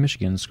University of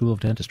Michigan School of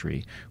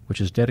Dentistry,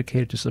 which is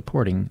dedicated to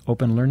supporting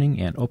open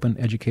learning and open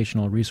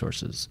educational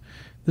resources.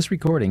 This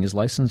recording is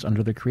licensed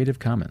under the Creative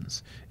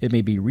Commons. It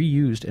may be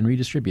reused and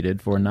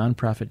redistributed for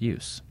nonprofit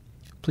use.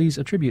 Please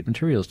attribute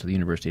materials to the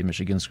University of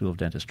Michigan School of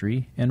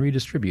Dentistry and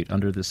redistribute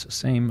under this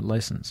same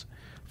license.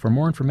 For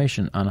more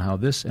information on how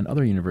this and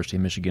other University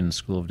of Michigan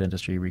School of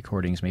Dentistry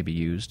recordings may be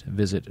used,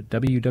 visit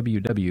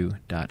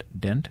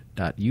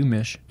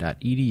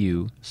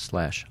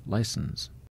www.dent.umich.edu/license.